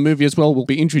point in the movie as well, we'll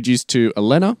be introduced to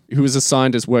Elena, who is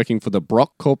assigned as working for the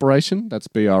Brock Corporation. That's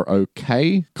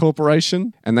B-R-O-K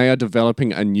Corporation. And they are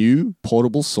developing a new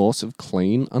portable source of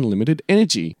clean, unlimited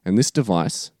energy. And this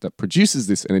device that produces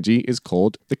this energy is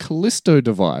called the Callisto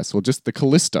device, or just the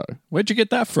Callisto. Where'd you get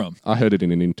that from? I heard it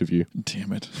in an interview.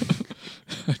 Damn it.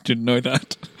 I didn't know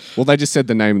that. Well, they just said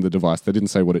the name of the device. They didn't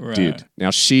say what it did. Now,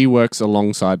 she works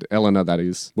alongside, Eleanor that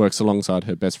is, works alongside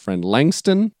her best friend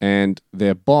Langston, and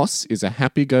their boss is a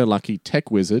happy-go-lucky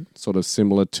tech wizard, sort of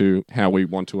similar to how we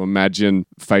want to imagine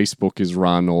Facebook is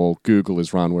run or Google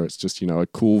is run, where it's just, a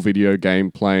cool video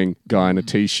game playing guy in a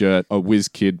t-shirt, a whiz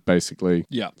kid, basically.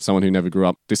 Yeah. Someone who never grew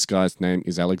up. This guy's name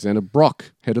is Alexander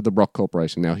Brock, head of the Brock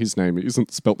Corporation. Now, his name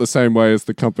isn't spelt the same way as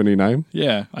the company name.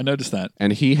 Yeah, I noticed that.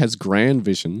 And he has grand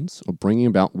visions of bringing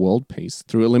about world peace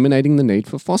through eliminating the need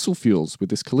for fossil fuels with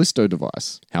this Callisto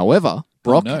device. However,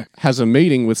 Brock no. has a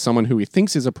meeting with someone who he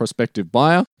thinks is a prospective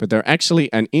buyer, but they're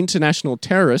actually an international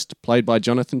terrorist played by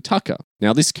Jonathan Tucker.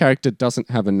 Now, this character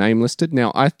doesn't have a name listed.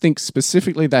 Now, I think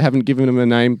specifically they haven't given him a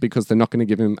name because they're not going to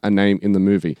give him a name in the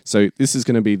movie. So this is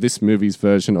going to be this movie's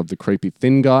version of the creepy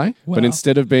thin guy. Wow. But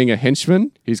instead of being a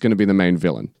henchman, he's going to be the main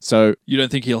villain. So You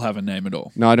don't think he'll have a name at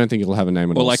all? no, I don't think he'll have a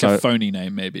name at Or all. like So a phony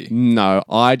name, maybe? no,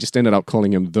 I just ended up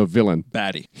calling him the villain.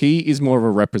 Baddie. He is more of a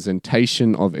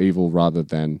representation of evil rather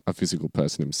than a physical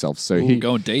person himself. So Ooh, he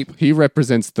going deep. he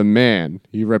represents the man.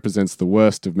 He represents the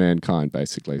worst of mankind,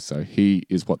 basically. So he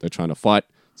is what they're trying to fight.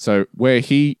 So where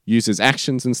he uses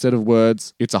actions instead of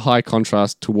words, it's a high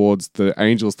contrast towards the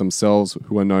angels themselves,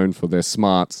 who are known for their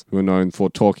smarts, who are known for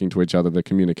talking to each other, their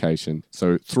communication.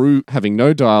 So through having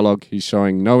no dialogue, he's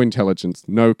showing no intelligence,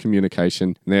 no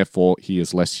communication, and therefore he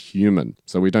is less human.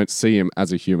 So we don't see him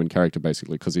as a human character,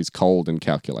 basically, because he's cold and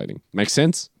calculating. Makes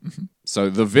sense? Mm-hmm. So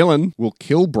the villain will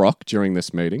kill Brock during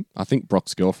this meeting. I think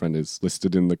Brock's girlfriend is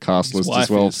listed in the cast list as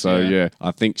well. So yeah,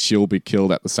 I think she'll be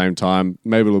killed at the same time.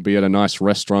 Maybe it'll be at a nice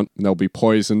restaurant and they'll be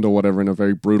poisoned or whatever in a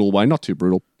very brutal way. Not too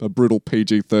brutal, a brutal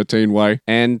PG-13 way.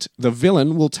 And the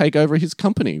villain will take over his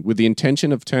company with the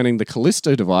intention of turning the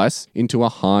Callisto device into a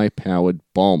high-powered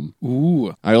bomb.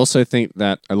 Ooh. I also think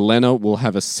that Elena will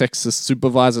have a sexist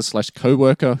supervisor /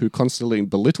 co-worker who constantly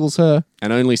belittles her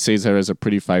and only sees her as a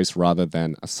pretty face rather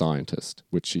than a scientist,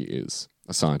 which she is.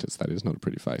 A scientist, that is, not a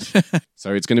pretty face.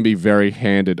 So it's going to be very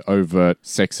handed, overt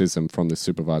sexism from this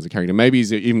supervisor character. Maybe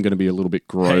he's even going to be a little bit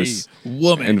gross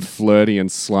woman. and flirty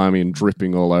and slimy and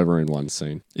dripping all over in one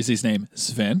scene. Is his name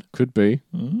Sven? Could be.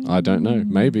 I don't know.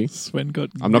 Maybe. Sven got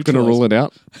I'm not going to rule it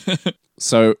out.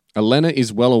 So Elena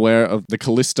is well aware of the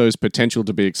Callisto's potential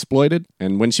to be exploited,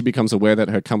 and when she becomes aware that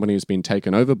her company has been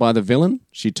taken over by the villain,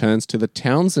 she turns to the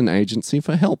Townsend Agency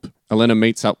for help. Elena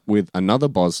meets up with another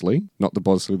Bosley, not the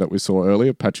Bosley that we saw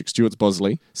earlier, Patrick Stewart's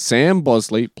Bosley, Sam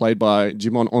Bosley, played by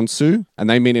Jimon Onsu, and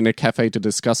they meet in a cafe to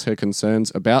discuss her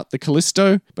concerns about the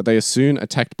Callisto, but they are soon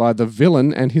attacked by the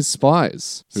villain and his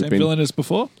spies. Villain as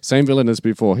before? Same villain as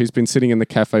before. He's been sitting in the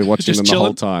cafe watching them the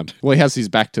whole time. Well, he has his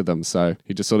back to them, so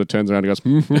he just sort of turns around and goes,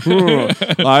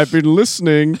 I've been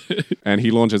listening, and he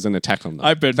launches an attack on them.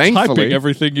 I've been typing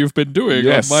everything you've been doing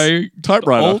on my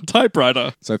old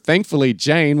typewriter. So thankfully,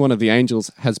 Jane, one of the angels,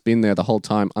 has been there the whole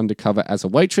time undercover as a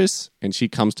waitress, and she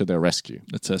comes to their rescue.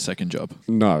 That's her second job.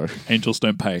 No. Angels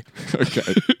don't pay.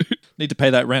 Okay. Need to pay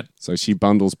that rent. So she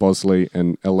bundles Bosley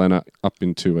and Elena up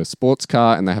into a sports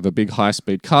car, and they have a big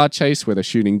high-speed car chase where they're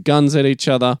shooting guns at each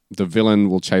other. The villain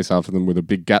will chase after them with a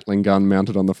big Gatling gun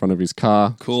mounted on the front of his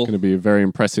car. Cool. It's going to be a very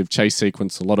impressive chase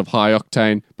sequence, a lot of high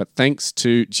octane. But thanks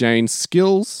to Jane's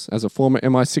skills as a former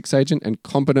MI6 agent and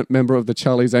competent member of the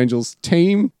Charlie's Angels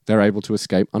team, they're able to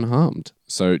escape unharmed.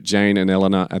 So Jane and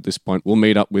Elena at this point will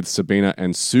meet up with Sabina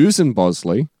and Susan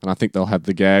Bosley, and I think they'll have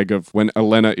the gag of when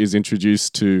Elena is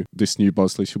introduced to this new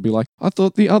Bosley, she'll be like, I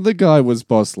thought the other guy was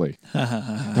Bosley. No,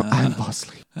 I'm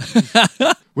Bosley.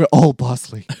 We're all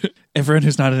Bosley. Everyone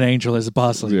who's not an angel is a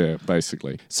Bosley. Yeah,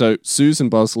 basically. So Susan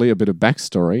Bosley, a bit of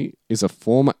backstory, is a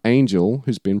former angel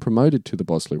who's been promoted to the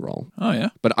Bosley role. Oh, yeah.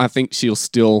 But I think she'll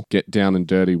still get down and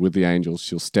dirty with the angels.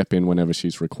 She'll step in whenever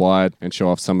she's required and show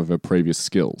off some of her previous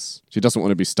skills. She doesn't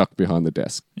want to be stuck behind the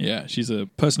desk. Yeah, she's a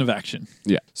person of action.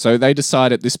 Yeah. So they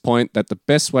decide at this point that the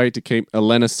best way to keep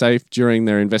Elena safe during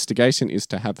their investigation is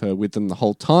to have her with them the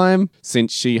whole time,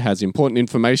 since she has important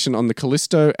information on the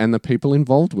Callisto and the people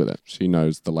involved with it. She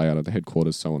knows the layout of the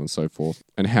headquarters, so on and so forth,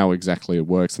 and how exactly it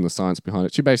works and the science behind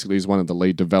it. She basically is one of the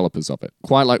lead developers of it.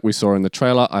 Quite like we saw in the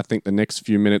trailer, I think the next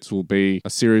few minutes will be a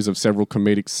series of several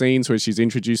comedic scenes where she's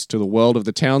introduced to the world of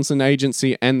the Townsend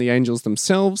Agency and the angels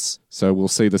themselves. So we'll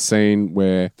see the scene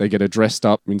where they get her dressed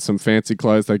up in some fancy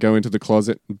clothes. They go into the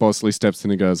closet. And Bosley steps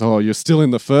in and goes, oh, you're still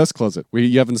in the first closet.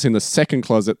 You haven't seen the second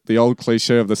closet, the old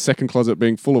cliche of the second closet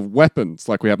being full of weapons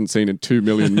like we haven't seen in 2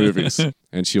 million movies.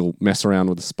 And she'll mess around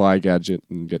with a spy gadget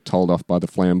and get told off by the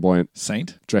flamboyant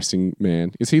Saint dressing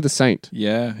man. Is he the Saint?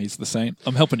 Yeah, he's the Saint.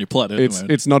 I'm helping you plot it.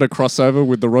 It's not a crossover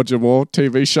with the Roger Moore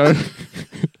TV show.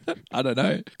 I don't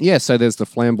know. Yeah, so there's the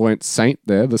flamboyant Saint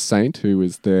there, the Saint, who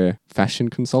is their fashion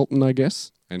consultant, I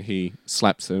guess. And he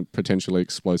slaps a potentially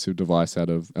explosive device out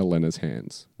of Elena's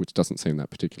hands, which doesn't seem that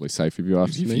particularly safe if you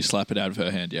ask me. If you slap it out of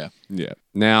her hand, yeah. Yeah.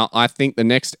 Now, I think the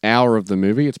next hour of the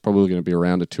movie, it's probably going to be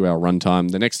around a 2-hour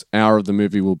runtime. The next hour of the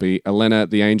movie will be Elena,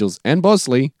 the Angels, and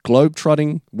Bosley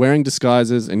globe-trotting, wearing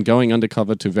disguises, and going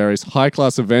undercover to various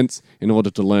high-class events in order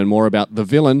to learn more about the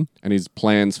villain and his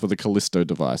plans for the Callisto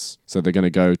device. So they're going to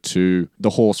go to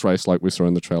the horse race like we saw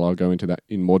in the trailer. I'll go into that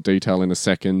in more detail in a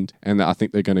second. And I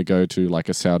think they're going to go to like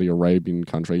a Saudi Arabian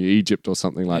country, Egypt or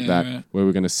something like that, right. where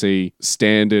we're going to see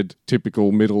standard,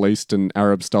 typical Middle Eastern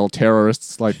Arab-style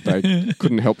terrorists like they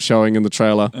couldn't help showing in the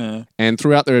trailer. And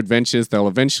throughout their adventures, they'll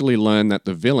eventually learn that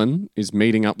the villain is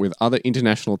meeting up with other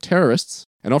international terrorists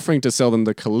and offering to sell them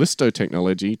the Callisto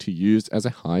technology to use as a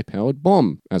high-powered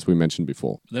bomb, as we mentioned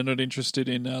before. They're not interested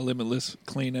in limitless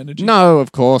clean energy? No,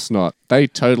 of course not. They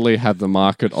totally have the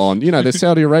market on. They're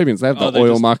Saudi Arabians. They have the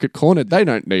oil market cornered. They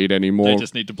don't need any more They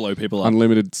just need to blow people up.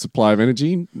 unlimited supply of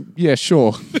energy. Yeah,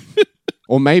 sure.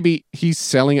 Or maybe he's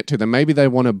selling it to them. Maybe they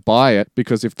want to buy it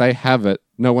because if they have it,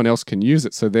 no one else can use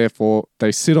it. So therefore,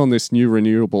 they sit on this new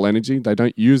renewable energy. They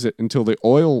don't use it until the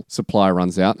oil supply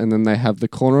runs out, and then they have the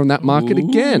corner on that market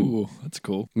again. That's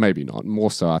cool. Maybe not.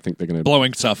 More so, I think they're going to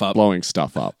Blowing stuff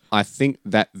up. I think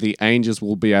that the Angels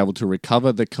will be able to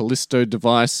recover the Callisto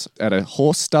device at a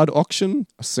horse stud auction,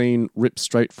 a scene ripped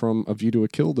straight from A View to a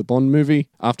Kill, the Bond movie,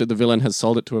 after the villain has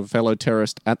sold it to a fellow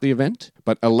terrorist at the event.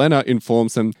 But Elena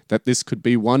informs them that this could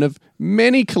be one of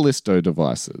many Callisto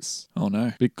devices. Oh,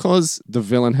 no. Because the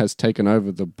villain has taken over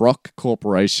the Brock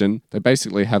Corporation, they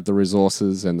basically have the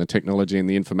resources and the technology and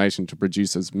the information to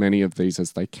produce as many of these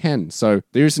as they can. So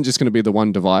there isn't just going to be the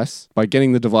one device. By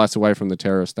getting the device away from the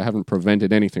terrorists, they haven't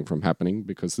prevented anything from happening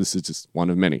because this is just one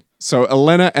of many. So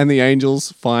Elena and the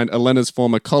Angels find Elena's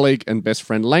former colleague and best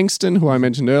friend Langston, who I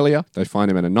mentioned earlier. They find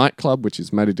him at a nightclub, which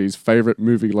is Matty D's favourite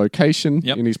movie location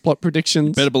in his plot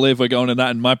predictions. Better believe we're going to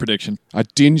that in my prediction. A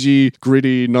dingy,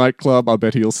 gritty nightclub, I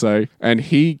bet he'll say. And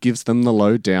he gives them the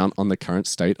lowdown on the current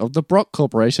state of the Brock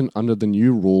Corporation under the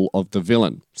new rule of the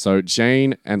villain. So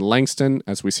Jane and Langston,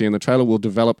 as we see in the trailer, will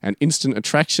develop an instant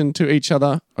attraction to each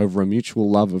other over a mutual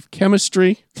love of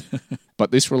chemistry. But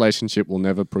this relationship will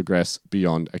never progress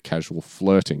beyond a casual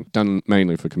flirting, done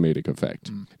mainly for comedic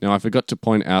effect. Now, I forgot to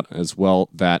point out as well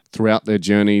that throughout their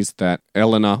journeys that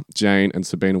Elena, Jane, and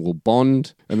Sabina will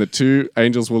bond, and the two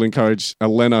angels will encourage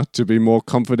Elena to be more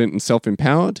confident and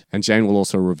self-empowered, and Jane will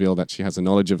also reveal that she has a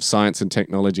knowledge of science and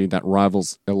technology that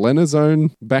rivals Elena's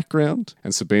own background,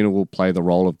 and Sabina will play the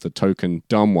role of the token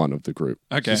dumb one of the group.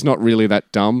 Okay. She's not really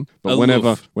that dumb, but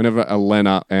whenever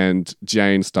Elena and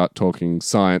Jane start talking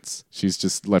science, she's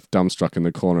just left dumbstruck in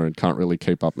the corner and can't really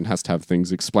keep up and has to have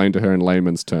things explained to her in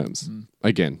layman's terms.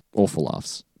 Again, awful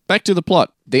laughs. Back to the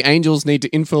plot. The Angels need to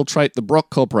infiltrate the Brock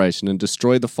Corporation and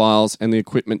destroy the files and the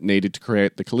equipment needed to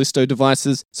create the Callisto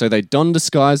devices. So they don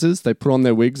disguises, they put on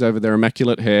their wigs over their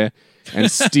immaculate hair,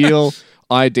 and steal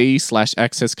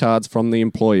ID/access cards from the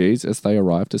employees as they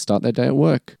arrive to start their day at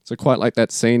work. So quite like that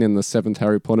scene in the 7th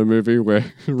Harry Potter movie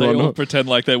where they all pretend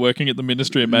like they're working at the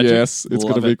Ministry of Magic. Yes, it's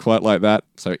going to be quite like that.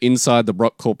 So inside the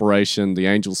Brock Corporation, the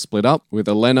Angels split up, with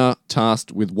Elena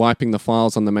tasked with wiping the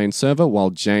files on the main server, while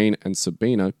Jane and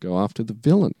Sabina go after the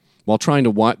villain. While trying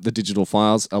to wipe the digital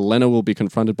files, Elena will be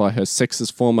confronted by her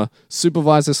sexist former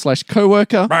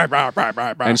supervisor/co-worker,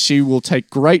 and she will take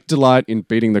great delight in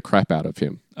beating the crap out of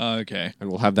him. Okay. And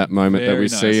we'll have that moment that we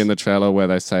see in the trailer where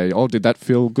they say, oh, did that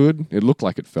feel good? It looked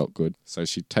like it felt good. So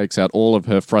she takes out all of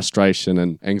her frustration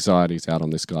and anxieties out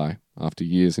on this guy after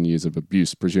years and years of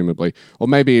abuse, presumably. Or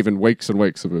maybe even weeks and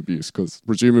weeks of abuse, because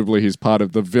presumably he's part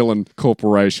of the villain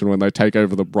corporation when they take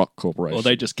over the Brock Corporation. Or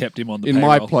they just kept him on the payroll. In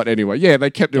my plot anyway. Yeah, they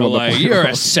kept him on the payroll. You're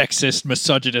a sexist,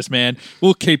 misogynist man.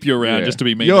 We'll keep you around just to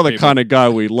be mean You're to the people. kind of guy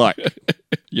we like.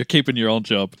 You're keeping your old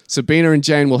job. Sabina and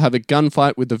Jane will have a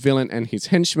gunfight with the villain and his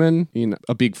henchmen in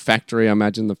a big factory, I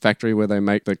imagine, the factory where they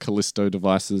make the Callisto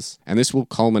devices. And this will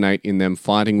culminate in them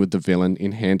fighting with the villain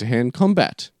in hand-to-hand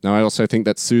combat. Now, I also think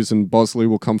that Susan Bosley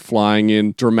will come flying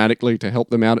in dramatically to help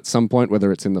them out at some point,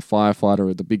 whether it's in the firefighter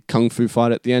or the big kung fu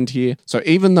fight at the end here. So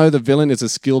even though the villain is a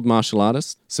skilled martial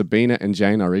artist, Sabina and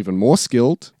Jane are even more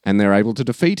skilled, and they're able to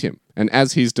defeat him. And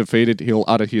as he's defeated, he'll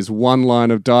utter his one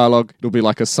line of dialogue. It'll be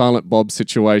like a Silent Bob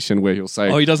situation where he'll say...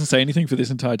 Oh, he doesn't say anything for this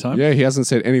entire time? Yeah, he hasn't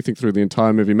said anything through the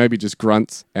entire movie, maybe just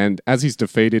grunts. And as he's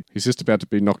defeated, he's just about to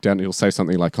be knocked down, and he'll say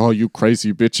something like, oh, you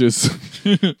crazy bitches.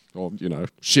 Or,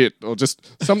 shit, or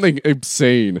just something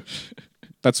obscene.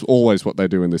 That's always what they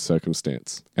do in this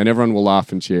circumstance. And everyone will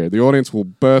laugh and cheer. The audience will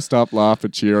burst up, laugh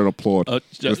and cheer and applaud.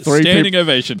 Standing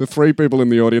ovation. The three people in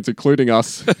the audience, including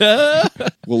us,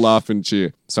 will laugh and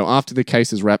cheer. So after the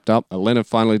case is wrapped up, Elena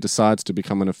finally decides to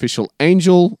become an official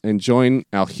angel and join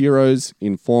our heroes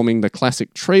in forming the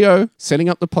classic trio, setting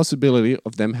up the possibility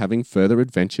of them having further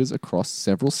adventures across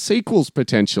several sequels,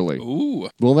 potentially. Ooh.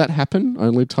 Will that happen?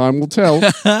 Only time will tell.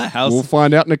 We'll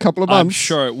find out in a couple of months. I'm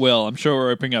sure it will. I'm sure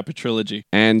we're opening up a trilogy.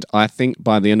 And I think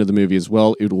by the end of the movie as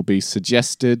well, it will be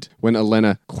suggested when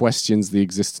Elena questions the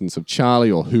existence of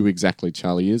Charlie or who exactly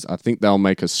Charlie is, I think they'll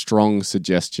make a strong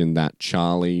suggestion that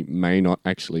Charlie may not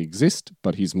actually actually exist,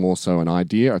 but he's more so an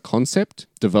idea, a concept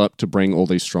developed to bring all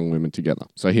these strong women together.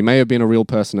 So he may have been a real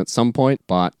person at some point,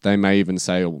 but they may even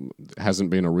say hasn't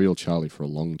been a real Charlie for a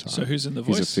long time. So who's in the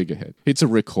voice? He's a figurehead. It's a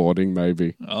recording,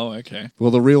 maybe. Oh, okay.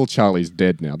 Well, the real Charlie's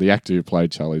dead now. The actor who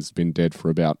played Charlie's been dead for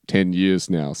about 10 years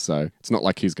now, so it's not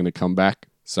like he's going to come back.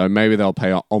 So maybe they'll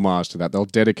pay homage to that. They'll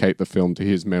dedicate the film to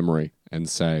his memory and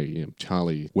say,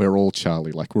 Charlie, we're all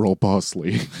Charlie, like we're all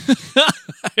Bosley.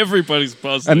 Everybody's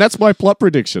Bosley. And that's my plot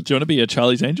prediction. Do you want to be a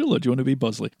Charlie's Angel or do you want to be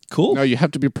Bosley? Cool. No, you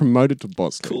have to be promoted to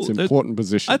Bosley. Cool. It's an important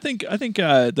position. I think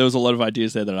there was a lot of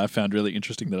ideas there that I found really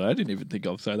interesting that I didn't even think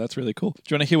of, so that's really cool. Do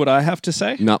you want to hear what I have to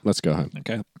say? No, let's go home.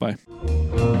 Okay, bye.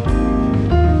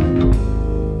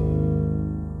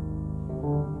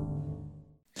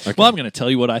 Okay. Well, I'm going to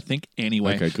tell you what I think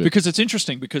anyway. Okay, good. Because it's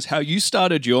interesting, because how you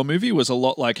started your movie was a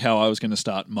lot like how I was going to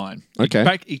start mine. Okay.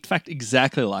 In fact,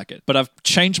 exactly like it. But I've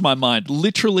changed my mind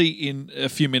literally in a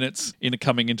few minutes in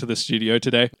coming into the studio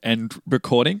today and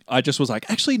recording. I just was like,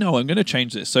 actually, no, I'm going to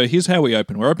change this. So here's how we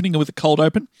open. We're opening with a cold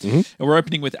open. And we're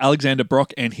opening with Alexander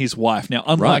Brock and his wife. Now,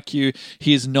 unlike you,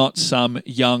 he is not some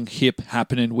young, hip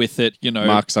happening with it,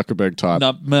 Mark Zuckerberg type.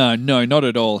 No, not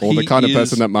at all. Or the kind of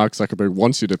person that Mark Zuckerberg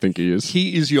wants you to think he is.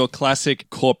 He is your classic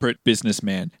corporate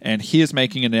businessman, and he is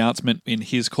making an announcement in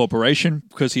his corporation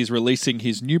because he's releasing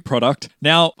his new product.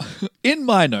 Now, in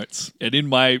my notes and in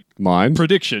my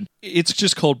prediction, it's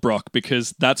just called Brock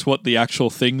because that's what the actual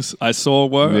things I saw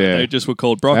were. Yeah. They just were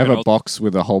called Brock. They have a box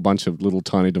with a whole bunch of little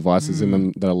tiny devices in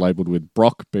them that are labeled with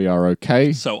Brock,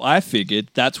 B-R-O-K. So I figured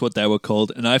that's what they were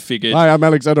called, and I figured... Hi, I'm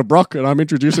Alexander Brock, and I'm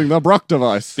introducing the Brock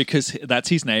device. Because that's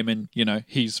his name, and,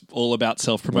 he's all about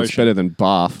self-promotion. Well, it's better than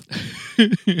Bath.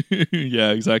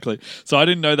 Yeah, exactly. So I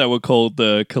didn't know they were called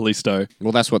the Callisto.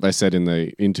 Well, that's what they said in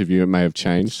the interview. It may have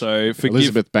changed. So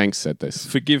Elizabeth Banks said this.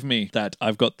 Forgive me that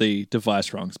I've got the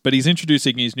device wrong. But he's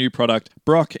introducing his new product,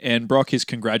 Brock, and Brock is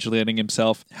congratulating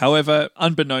himself. However,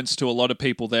 unbeknownst to a lot of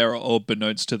people there, or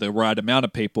beknownst to the right amount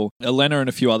of people, Elena and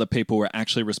a few other people were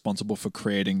actually responsible for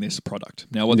creating this product.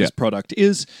 Now, what this product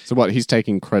is... So what? He's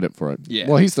taking credit for it? Yeah.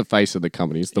 Well, he's the face of the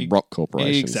company. He's the Brock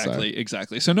Corporation.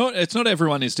 Exactly. So it's not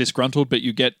everyone is disgruntled, but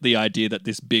you get the idea that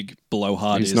this big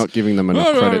blowhard He's not giving them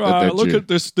enough credit that they're look due. at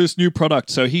this new product.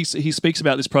 So he speaks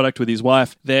about this product with his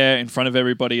wife there in front of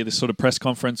everybody at this sort of press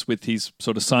conference with his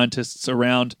sort of scientists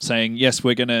around saying, yes,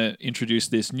 we're going to introduce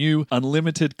this new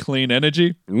unlimited clean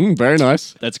energy. Very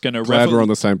nice. That's going to Glad we're on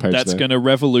the same page. That's going to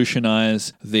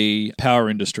revolutionize the power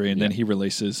industry. And then he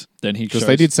releases. Because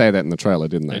they did say that in the trailer,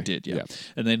 didn't they? They did, yeah.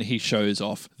 And then he shows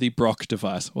off the Brock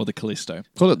device or the Callisto.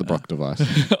 Call it the Brock device.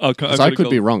 I could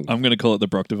be wrong. I'm going to call it the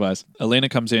Brock device. Elena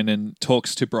comes in and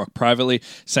talks to Brock privately,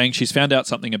 saying she's found out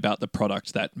something about the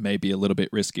product that may be a little bit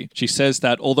risky. She says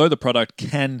that although the product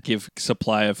can give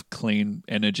supply of clean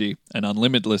energy and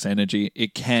unlimitless energy,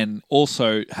 it can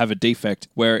also have a defect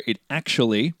where it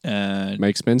actually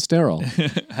makes men sterile.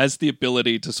 has the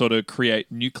ability to sort of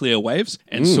create nuclear waves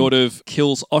and sort of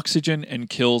kills oxygen and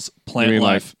kills plant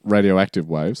life. Like radioactive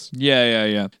waves?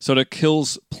 Yeah. Sort of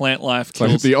kills plant life.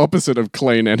 Like the opposite of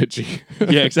clean energy.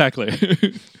 Yeah, exactly.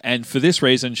 And for this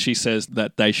reason, she says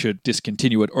that they should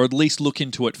discontinue it or at least look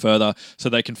into it further so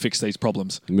they can fix these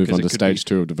problems. Move on to stage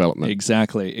 2 of development.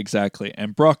 Exactly.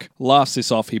 And Brock laughs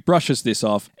this off. He brushes this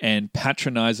off and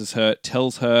patronizes her,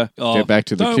 tells her, get back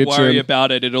to the kitchen. Don't worry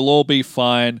about it. It'll all be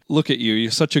fine. Look at you.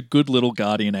 You're such a good little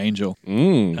guardian angel.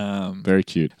 Very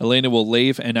cute. Elena will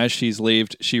leave, and as she's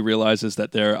left, she realizes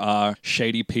that there are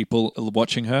shady people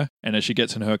watching her, and as she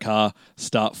gets in her car,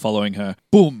 start following her.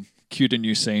 Boom! Cute a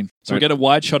new scene. So we get a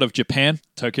wide shot of Japan.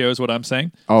 Tokyo is what I'm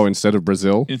saying. Oh, instead of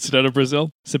Brazil? Instead of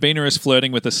Brazil. Sabina is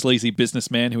flirting with a sleazy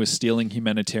businessman who is stealing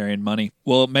humanitarian money.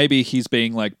 Well, maybe he's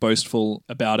being like boastful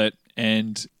about it.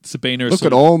 And Sabina is Look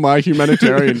at all my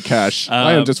humanitarian cash.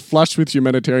 I am just flush with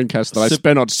humanitarian cash that I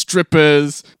spend on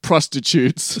strippers,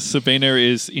 prostitutes. Sabina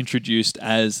is introduced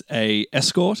as a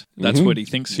escort. That's what he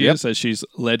thinks she is as she's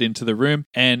led into the room.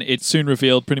 And it's soon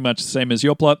revealed, pretty much the same as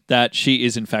your plot, that she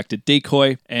is in fact a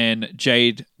decoy. And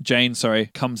Jane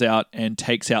comes out and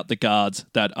takes out the guards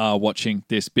that are watching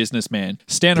this businessman.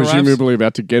 Stan presumably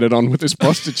about to get it on with this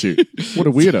prostitute. What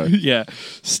a weirdo. Yeah.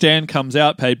 Stan comes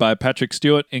out, paid by Patrick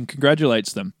Stewart, and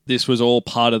congratulates them. This was all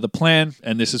part of the plan,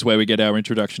 and this is where we get our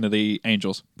introduction to the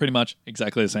Angels. Pretty much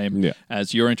exactly the same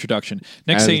as your introduction.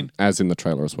 Next scene. As in the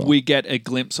trailer as well. We get a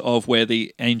glimpse of where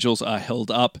the Angels are held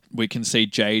up. We can see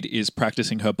Jade is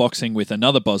practicing her boxing with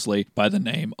another Bosley by the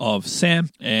name of Sam.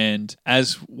 And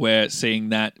as we're seeing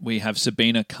that, we have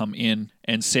Sabina come in,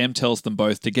 and Sam tells them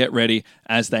both to get ready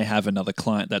as they have another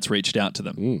client that's reached out to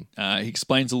them. He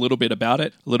explains a little bit about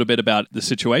it, a little bit about the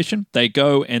situation. They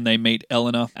go and they meet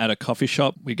Eleanor at a coffee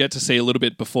shop. We get to see a little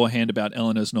bit beforehand about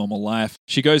Eleanor's normal life.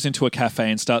 She goes into a cafe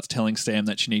and starts telling Sam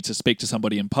that she needs to speak to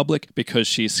somebody in public because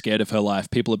she's scared of her life.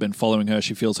 People have been following her.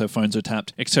 She feels her phones are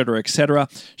tapped, etc., etc.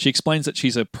 She explains that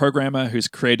she's a programmer who's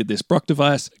created this Brock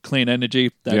device, clean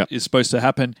energy that is supposed to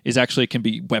happen, is actually can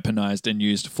be weaponized and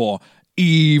used for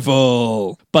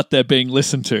evil, but they're being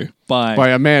listened to by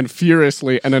a man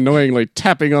furiously and annoyingly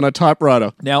tapping on a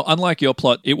typewriter. Now, unlike your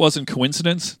plot, it wasn't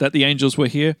coincidence that the angels were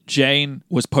here. Jane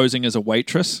was posing as a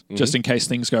waitress just in case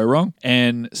things go wrong,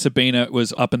 and Sabina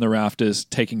was up in the rafters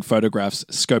taking photographs,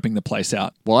 scoping the place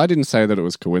out. Well, I didn't say that it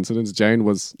was coincidence. Jane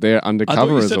was there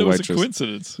undercover as a waitress. I thought you said it was a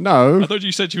coincidence. No. I thought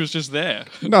you said she was just there.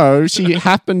 No, she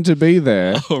happened to be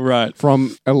there. Oh, right.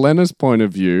 From Elena's point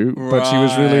of view, but she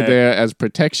was really there as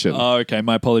protection. Oh, okay.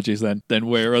 My apologies then. Then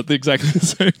we're exactly the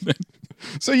same then.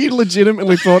 So you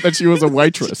legitimately thought that she was a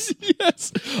waitress?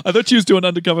 Yes. I thought she was doing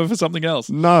undercover for something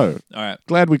else. No. All right.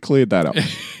 Glad we cleared that up.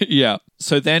 Yeah.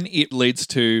 So then it leads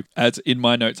to, as in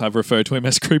my notes, I've referred to him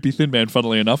as Creepy Thin Man,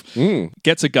 funnily enough,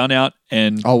 gets a gun out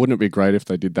and... Oh, wouldn't it be great if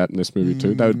they did that in this movie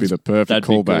too? That would be the perfect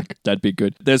callback. That'd be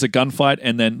good. There's a gunfight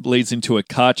and then leads into a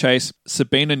car chase.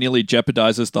 Sabina nearly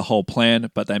jeopardizes the whole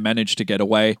plan, but they manage to get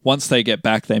away. Once they get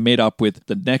back, they meet up with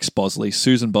the next Bosley,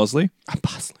 Susan Bosley.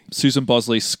 Susan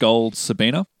Bosley scolds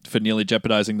Sabina for nearly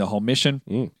jeopardizing the whole mission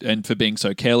and for being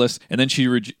so careless. And then she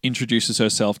introduces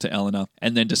herself to Eleanor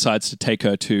and then decides to take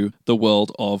her to the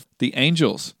world of the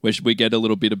angels, where we get a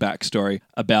little bit of backstory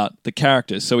about the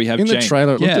characters. So we have in Jane. The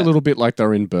trailer, it looked a little bit like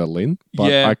they're in Berlin,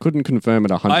 but I couldn't confirm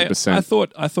it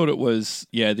 100%. I thought it was,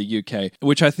 the UK,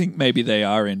 which I think maybe they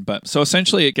are in. But so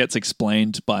essentially it gets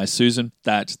explained by Susan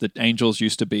that the angels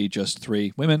used to be just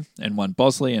 3 women and 1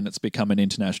 Bosley, and it's become an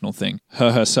international thing.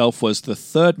 Her herself was the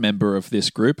 3rd member of this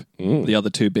group, the other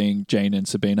 2 being Jane and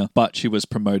Sabina, but she was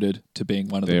promoted to being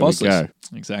one of the Bosleys. There we go.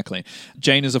 Exactly.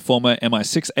 Jane is a former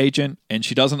MI6 agent, and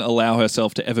she doesn't allow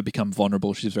herself to ever become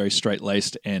vulnerable. She's very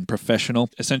straight-laced and professional.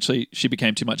 Essentially, she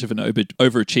became too much of an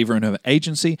overachiever in her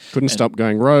agency. Couldn't stop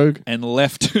going rogue. And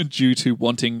left due to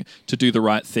wanting to do the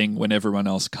right thing when everyone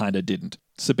else kind of didn't.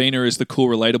 Sabina is the cool,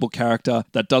 relatable character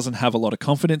that doesn't have a lot of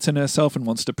confidence in herself and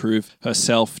wants to prove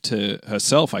herself to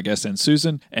herself, I guess, and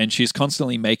Susan. And she's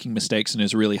constantly making mistakes and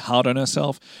is really hard on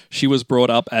herself. She was brought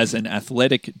up as an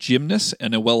athletic gymnast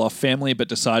in a well-off family, but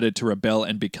decided to rebel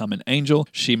and become an angel.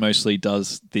 She mostly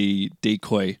does the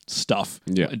decoy stuff,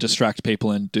 distract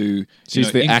people and do...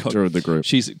 She's the actor of the group.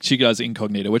 She does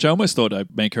incognito, which I almost thought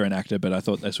I'd make her an actor, but I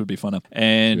thought this would be funner.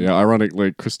 And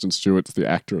ironically, Kristen Stewart's the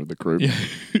actor of the group.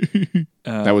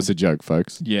 That was a joke,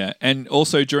 folks. Yeah, and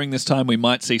also during this time, we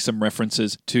might see some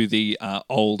references to the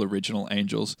old original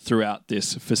Angels throughout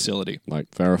this facility.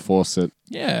 Like Farrah Fawcett.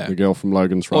 Yeah. The girl from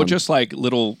Logan's Run. Or just like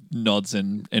little nods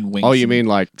and winks. Oh, you mean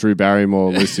like Drew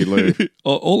Barrymore, Lucy Liu,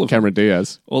 all of Cameron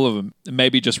Diaz. All of them.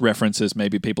 Maybe just references.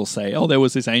 Maybe people say, oh, there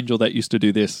was this angel that used to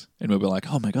do this. And we'll be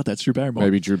like, oh my God, that's Drew Barrymore.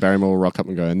 Maybe Drew Barrymore will rock up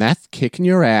and go, and that's kicking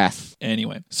your ass.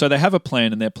 Anyway, so they have a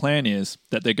plan, and their plan is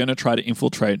that they're going to try to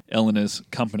infiltrate Eleanor's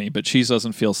company, but she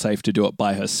doesn't feel safe to do it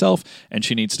by herself, and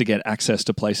she needs to get access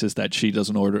to places that she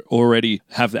doesn't already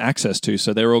have access to,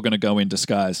 so they're all going to go in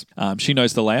disguise. She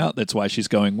knows the layout. That's why she's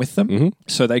going with them. Mm-hmm.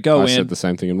 So they go in. I said the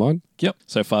same thing in mine. Yep.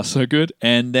 So far, so good.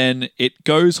 And then it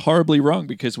goes horribly wrong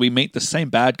because we meet the same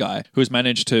bad guy who's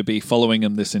managed to be following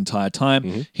him this entire time.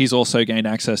 Mm-hmm. He's also gained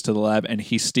access to the lab and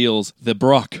he steals the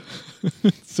Brock.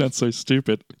 Sounds so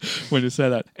stupid when you say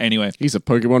that. Anyway. He's a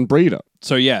Pokemon breeder.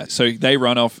 So they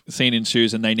run off, scene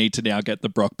ensues, and they need to now get the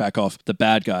Brock back off the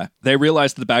bad guy. They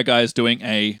realize the bad guy is doing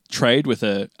a trade with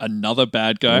another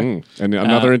bad guy. And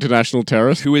another international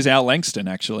terrorist. Who is Al Langston,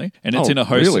 actually. And it's in a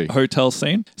hotel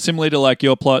scene. Similar to like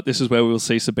your plot, this is where we will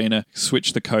see Sabina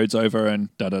switch the codes over and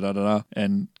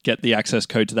and get the access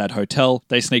code to that hotel.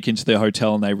 They sneak into the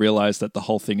hotel and they realize that the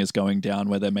whole thing is going down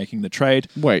where they're making the trade.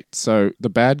 Wait, so the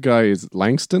bad guy is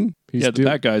Langston? The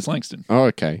bad guy is Langston. Oh,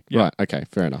 okay. Yep. Right. Okay.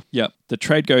 Fair enough. Yep. The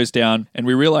trade goes down, and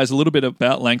we realize a little bit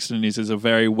about Langston is a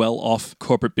very well-off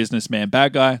corporate businessman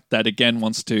bad guy that, again,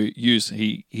 wants to use...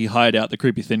 He hired out the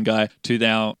creepy thin guy to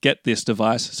now get this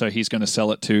device, so he's going to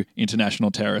sell it to international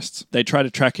terrorists. They try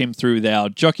to track him through our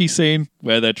jockey scene,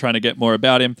 where they're trying to get more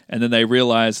about him, and then they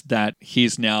realize that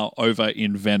he's now over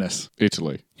in Venice.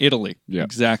 Italy. Yeah.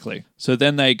 Exactly. So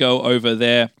then they go over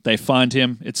there. They find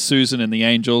him. It's Susan and the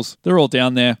Angels. They're all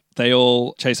down there. They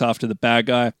all chase after the bad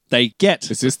guy. They get...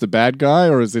 Is this the bad guy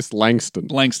or is this Langston?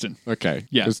 Langston. Okay.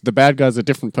 Yeah. Because the bad guy's a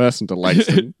different person to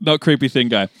Langston. Not creepy thin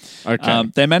guy.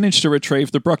 Okay. They manage to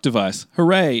retrieve the Brock device.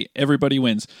 Hooray. Everybody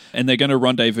wins. And they're going to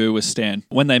rendezvous with Stan.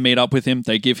 When they meet up with him,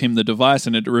 they give him the device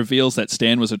and it reveals that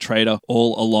Stan was a traitor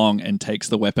all along and takes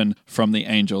the weapon from the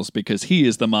Angels because he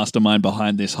is the mastermind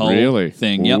behind this whole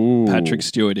thing. Yep, Ooh. Patrick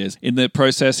Stewart is. In the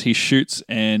process, he shoots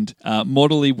and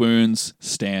mortally wounds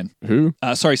Stan. Who?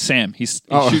 Sam. He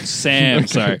shoots Sam, Okay.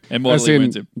 sorry, and As mortally in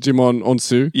wounds him. Jimon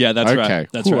Onsu? Yeah, that's right. Okay.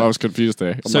 That's Ooh, right. I was confused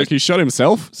there. I'm So- like, he shot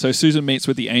himself? So Susan meets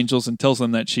with the angels and tells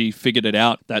them that she figured it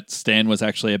out, that Stan was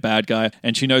actually a bad guy,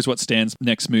 and she knows what Stan's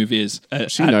next move is.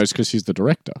 She knows because she's the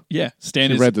director. Yeah, Stan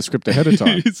She is read the script ahead of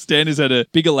time. Stan is at a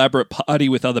big elaborate party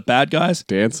with other bad guys.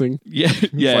 Dancing. Yeah,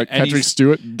 yeah. Like and Patrick he's-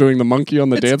 Stewart doing the monkey on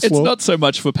the dance It's floor. not so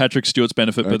much for Patrick Stewart's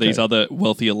benefit, but Okay. these other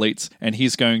wealthy elites. And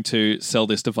he's going to sell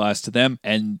this device to them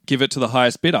and give it to the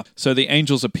highest bidder. So the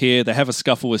angels appear. They have a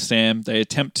scuffle with Sam. They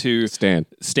attempt to... Stan.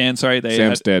 Sorry.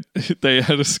 Sam's dead. They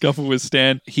had a scuffle with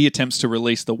Stan. He attempts to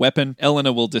release the weapon.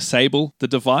 Eleanor will disable the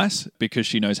device because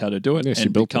she knows how to do it Yeah, she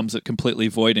and built becomes it completely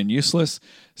void and useless.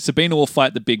 Sabina will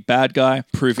fight the big bad guy,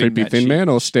 proving Creepy that Thin Man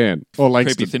or Stan? Or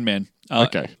Langston? Creepy Thin Man.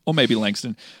 Okay. Or maybe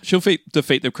Langston. She'll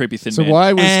defeat the creepy Thin So Man.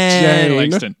 why was and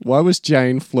Langston. Why was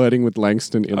Jane flirting with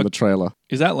Langston in the trailer?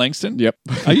 Is that Langston? Yep.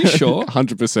 Are you sure?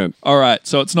 100%. All right,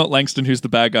 so it's not Langston who's the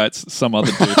bad guy, it's some other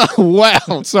dude.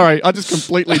 Wow. Sorry, I just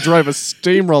completely drove a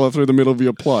steamroller through the middle of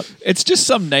your plot. It's just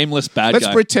some nameless bad Let's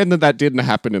guy. pretend that didn't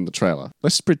happen in the trailer.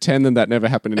 Let's pretend that never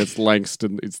happened and it's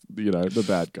Langston is, the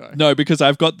bad guy. No, because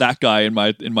I've got that guy in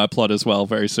my plot as well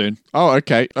very soon. Oh,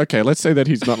 okay. Okay, let's say that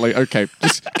he's not like... Okay,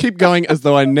 just keep going as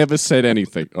though I never said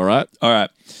anything, all right? All right.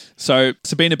 So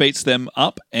Sabina beats them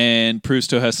up and proves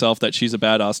to herself that she's a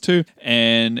badass too.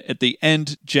 And at the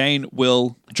end, Jane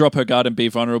will drop her guard and be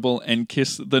vulnerable and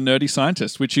kiss the nerdy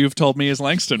scientist, which you've told me is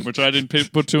Langston, which I didn't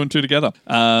put two and two together.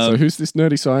 So who's this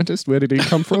nerdy scientist? Where did he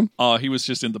come from? Oh, he was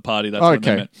just in the party. That's what they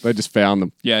Okay, meant. they just found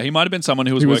them. Yeah, he might have been someone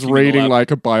who was He was working in the reading lab.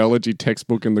 like a biology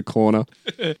textbook in the corner.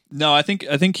 No, I think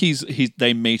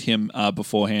they meet him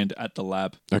beforehand at the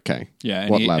lab. Okay. Yeah,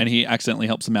 What lab? and he accidentally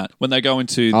helps them out when they go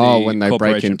into the When they break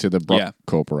corporation. into the Brock Yeah,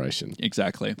 Corporation.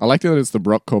 exactly. I like that it's the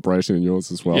Brock Corporation in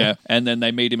yours as well. Yeah, and then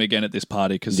they meet him again at this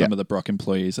party because some of the Brock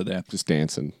employees are there. Just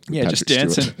dancing. with Yeah, just Patrick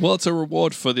dancing. Stewart. Well, it's a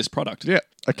reward for this product. Yeah.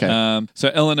 Okay. So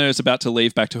Eleanor is about to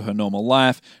leave back to her normal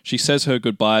life. She says her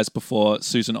goodbyes before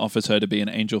Susan offers her to be an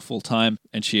angel full time,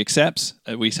 and she accepts.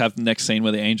 We have the next scene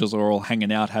where the angels are all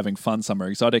hanging out, having fun. Some are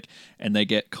exotic, and they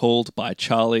get called by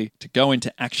Charlie to go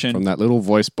into action From that little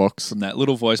voice box. from that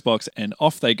little voice box, and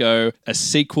off they go. A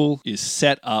sequel is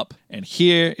set up, and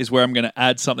here is where I'm going to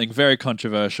add something very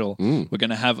controversial. We're going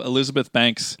to have Elizabeth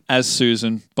Banks as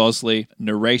Susan Bosley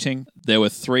narrating. There were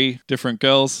 3 different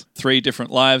girls, 3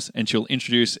 different lives, and she'll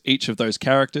introduce each of those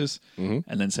characters and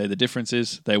then say the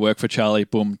differences. They work for Charlie.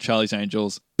 Boom, Charlie's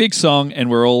Angels. Big song, and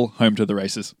we're all home to the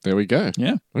races. There we go.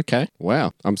 Yeah. Okay.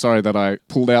 Wow. I'm sorry that I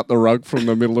pulled out the rug from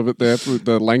the middle of it there through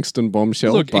the Langston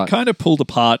bombshell. Look, but it kind of pulled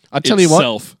apart I tell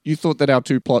itself. you what, you thought that our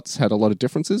 2 plots had a lot of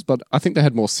differences, but I think they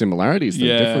had more similarities than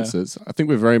Yeah. differences. I think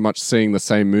we're very much seeing the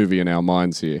same movie in our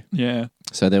minds here. Yeah.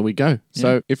 So there we go.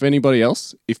 So if anybody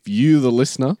else, if you, the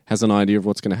listener, has an idea of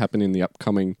what's going to happen in the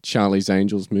upcoming Charlie's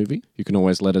Angels movie, you can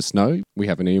always let us know. We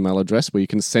have an email address where you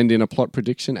can send in a plot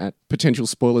prediction at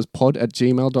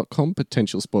potentialspoilerspod@gmail.com.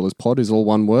 Potential Spoilers Pod is all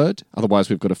one word. Otherwise,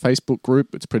 we've got a Facebook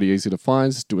group. It's pretty easy to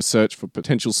find. Just do a search for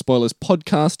Potential Spoilers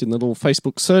Podcast in the little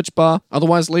Facebook search bar.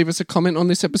 Otherwise, leave us a comment on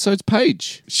this episode's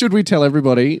page. Should we tell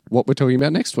everybody what we're talking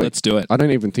about next week? Let's do it. I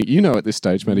don't even think you know at this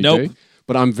stage, Matty Nope. G.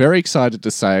 But I'm very excited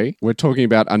to say we're talking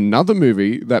about another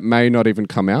movie that may not even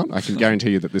come out. I can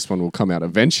guarantee you that this one will come out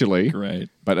eventually. Great.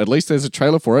 But at least there's a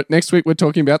trailer for it. Next week, we're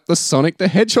talking about the Sonic the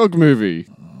Hedgehog movie.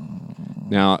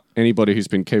 Now, anybody who's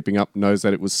been keeping up knows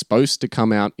that it was supposed to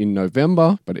come out in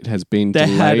November, but it has been They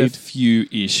delayed. had a few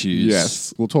issues.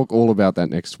 Yes, we'll talk all about that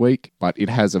next week, but it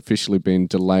has officially been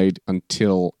delayed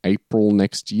until April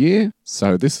next year.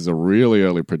 So this is a really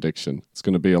early prediction. It's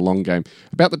going to be a long game.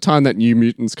 About the time that New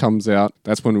Mutants comes out,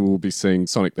 that's when we will be seeing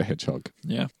Sonic the Hedgehog.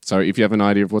 Yeah. So if you have an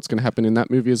idea of what's going to happen in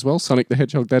that movie as well, Sonic the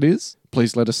Hedgehog that is,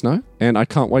 please let us know. And I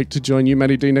can't wait to join you,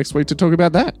 Matty D, next week to talk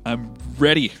about that. I'm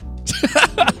ready.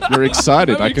 You're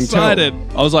excited, I'm I can excited.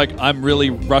 I was like, I'm really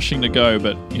rushing to go,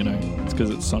 but, it's because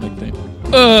it's Sonic theme.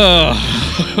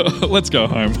 Let's go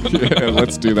home. tell. Yeah,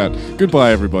 let's do that.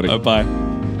 Goodbye, everybody. Bye.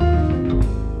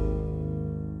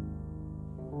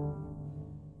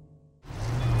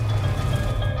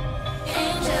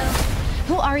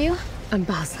 Who are you? I'm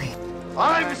Bosley.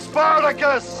 I'm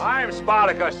Spartacus! I'm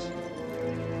Spartacus.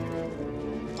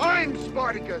 I'm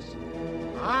Spartacus!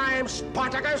 I'm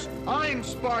Spartacus. I'm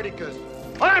Spartacus!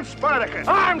 I'm Spartacus.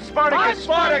 I'm Spartacus. I'm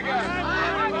Spartacus!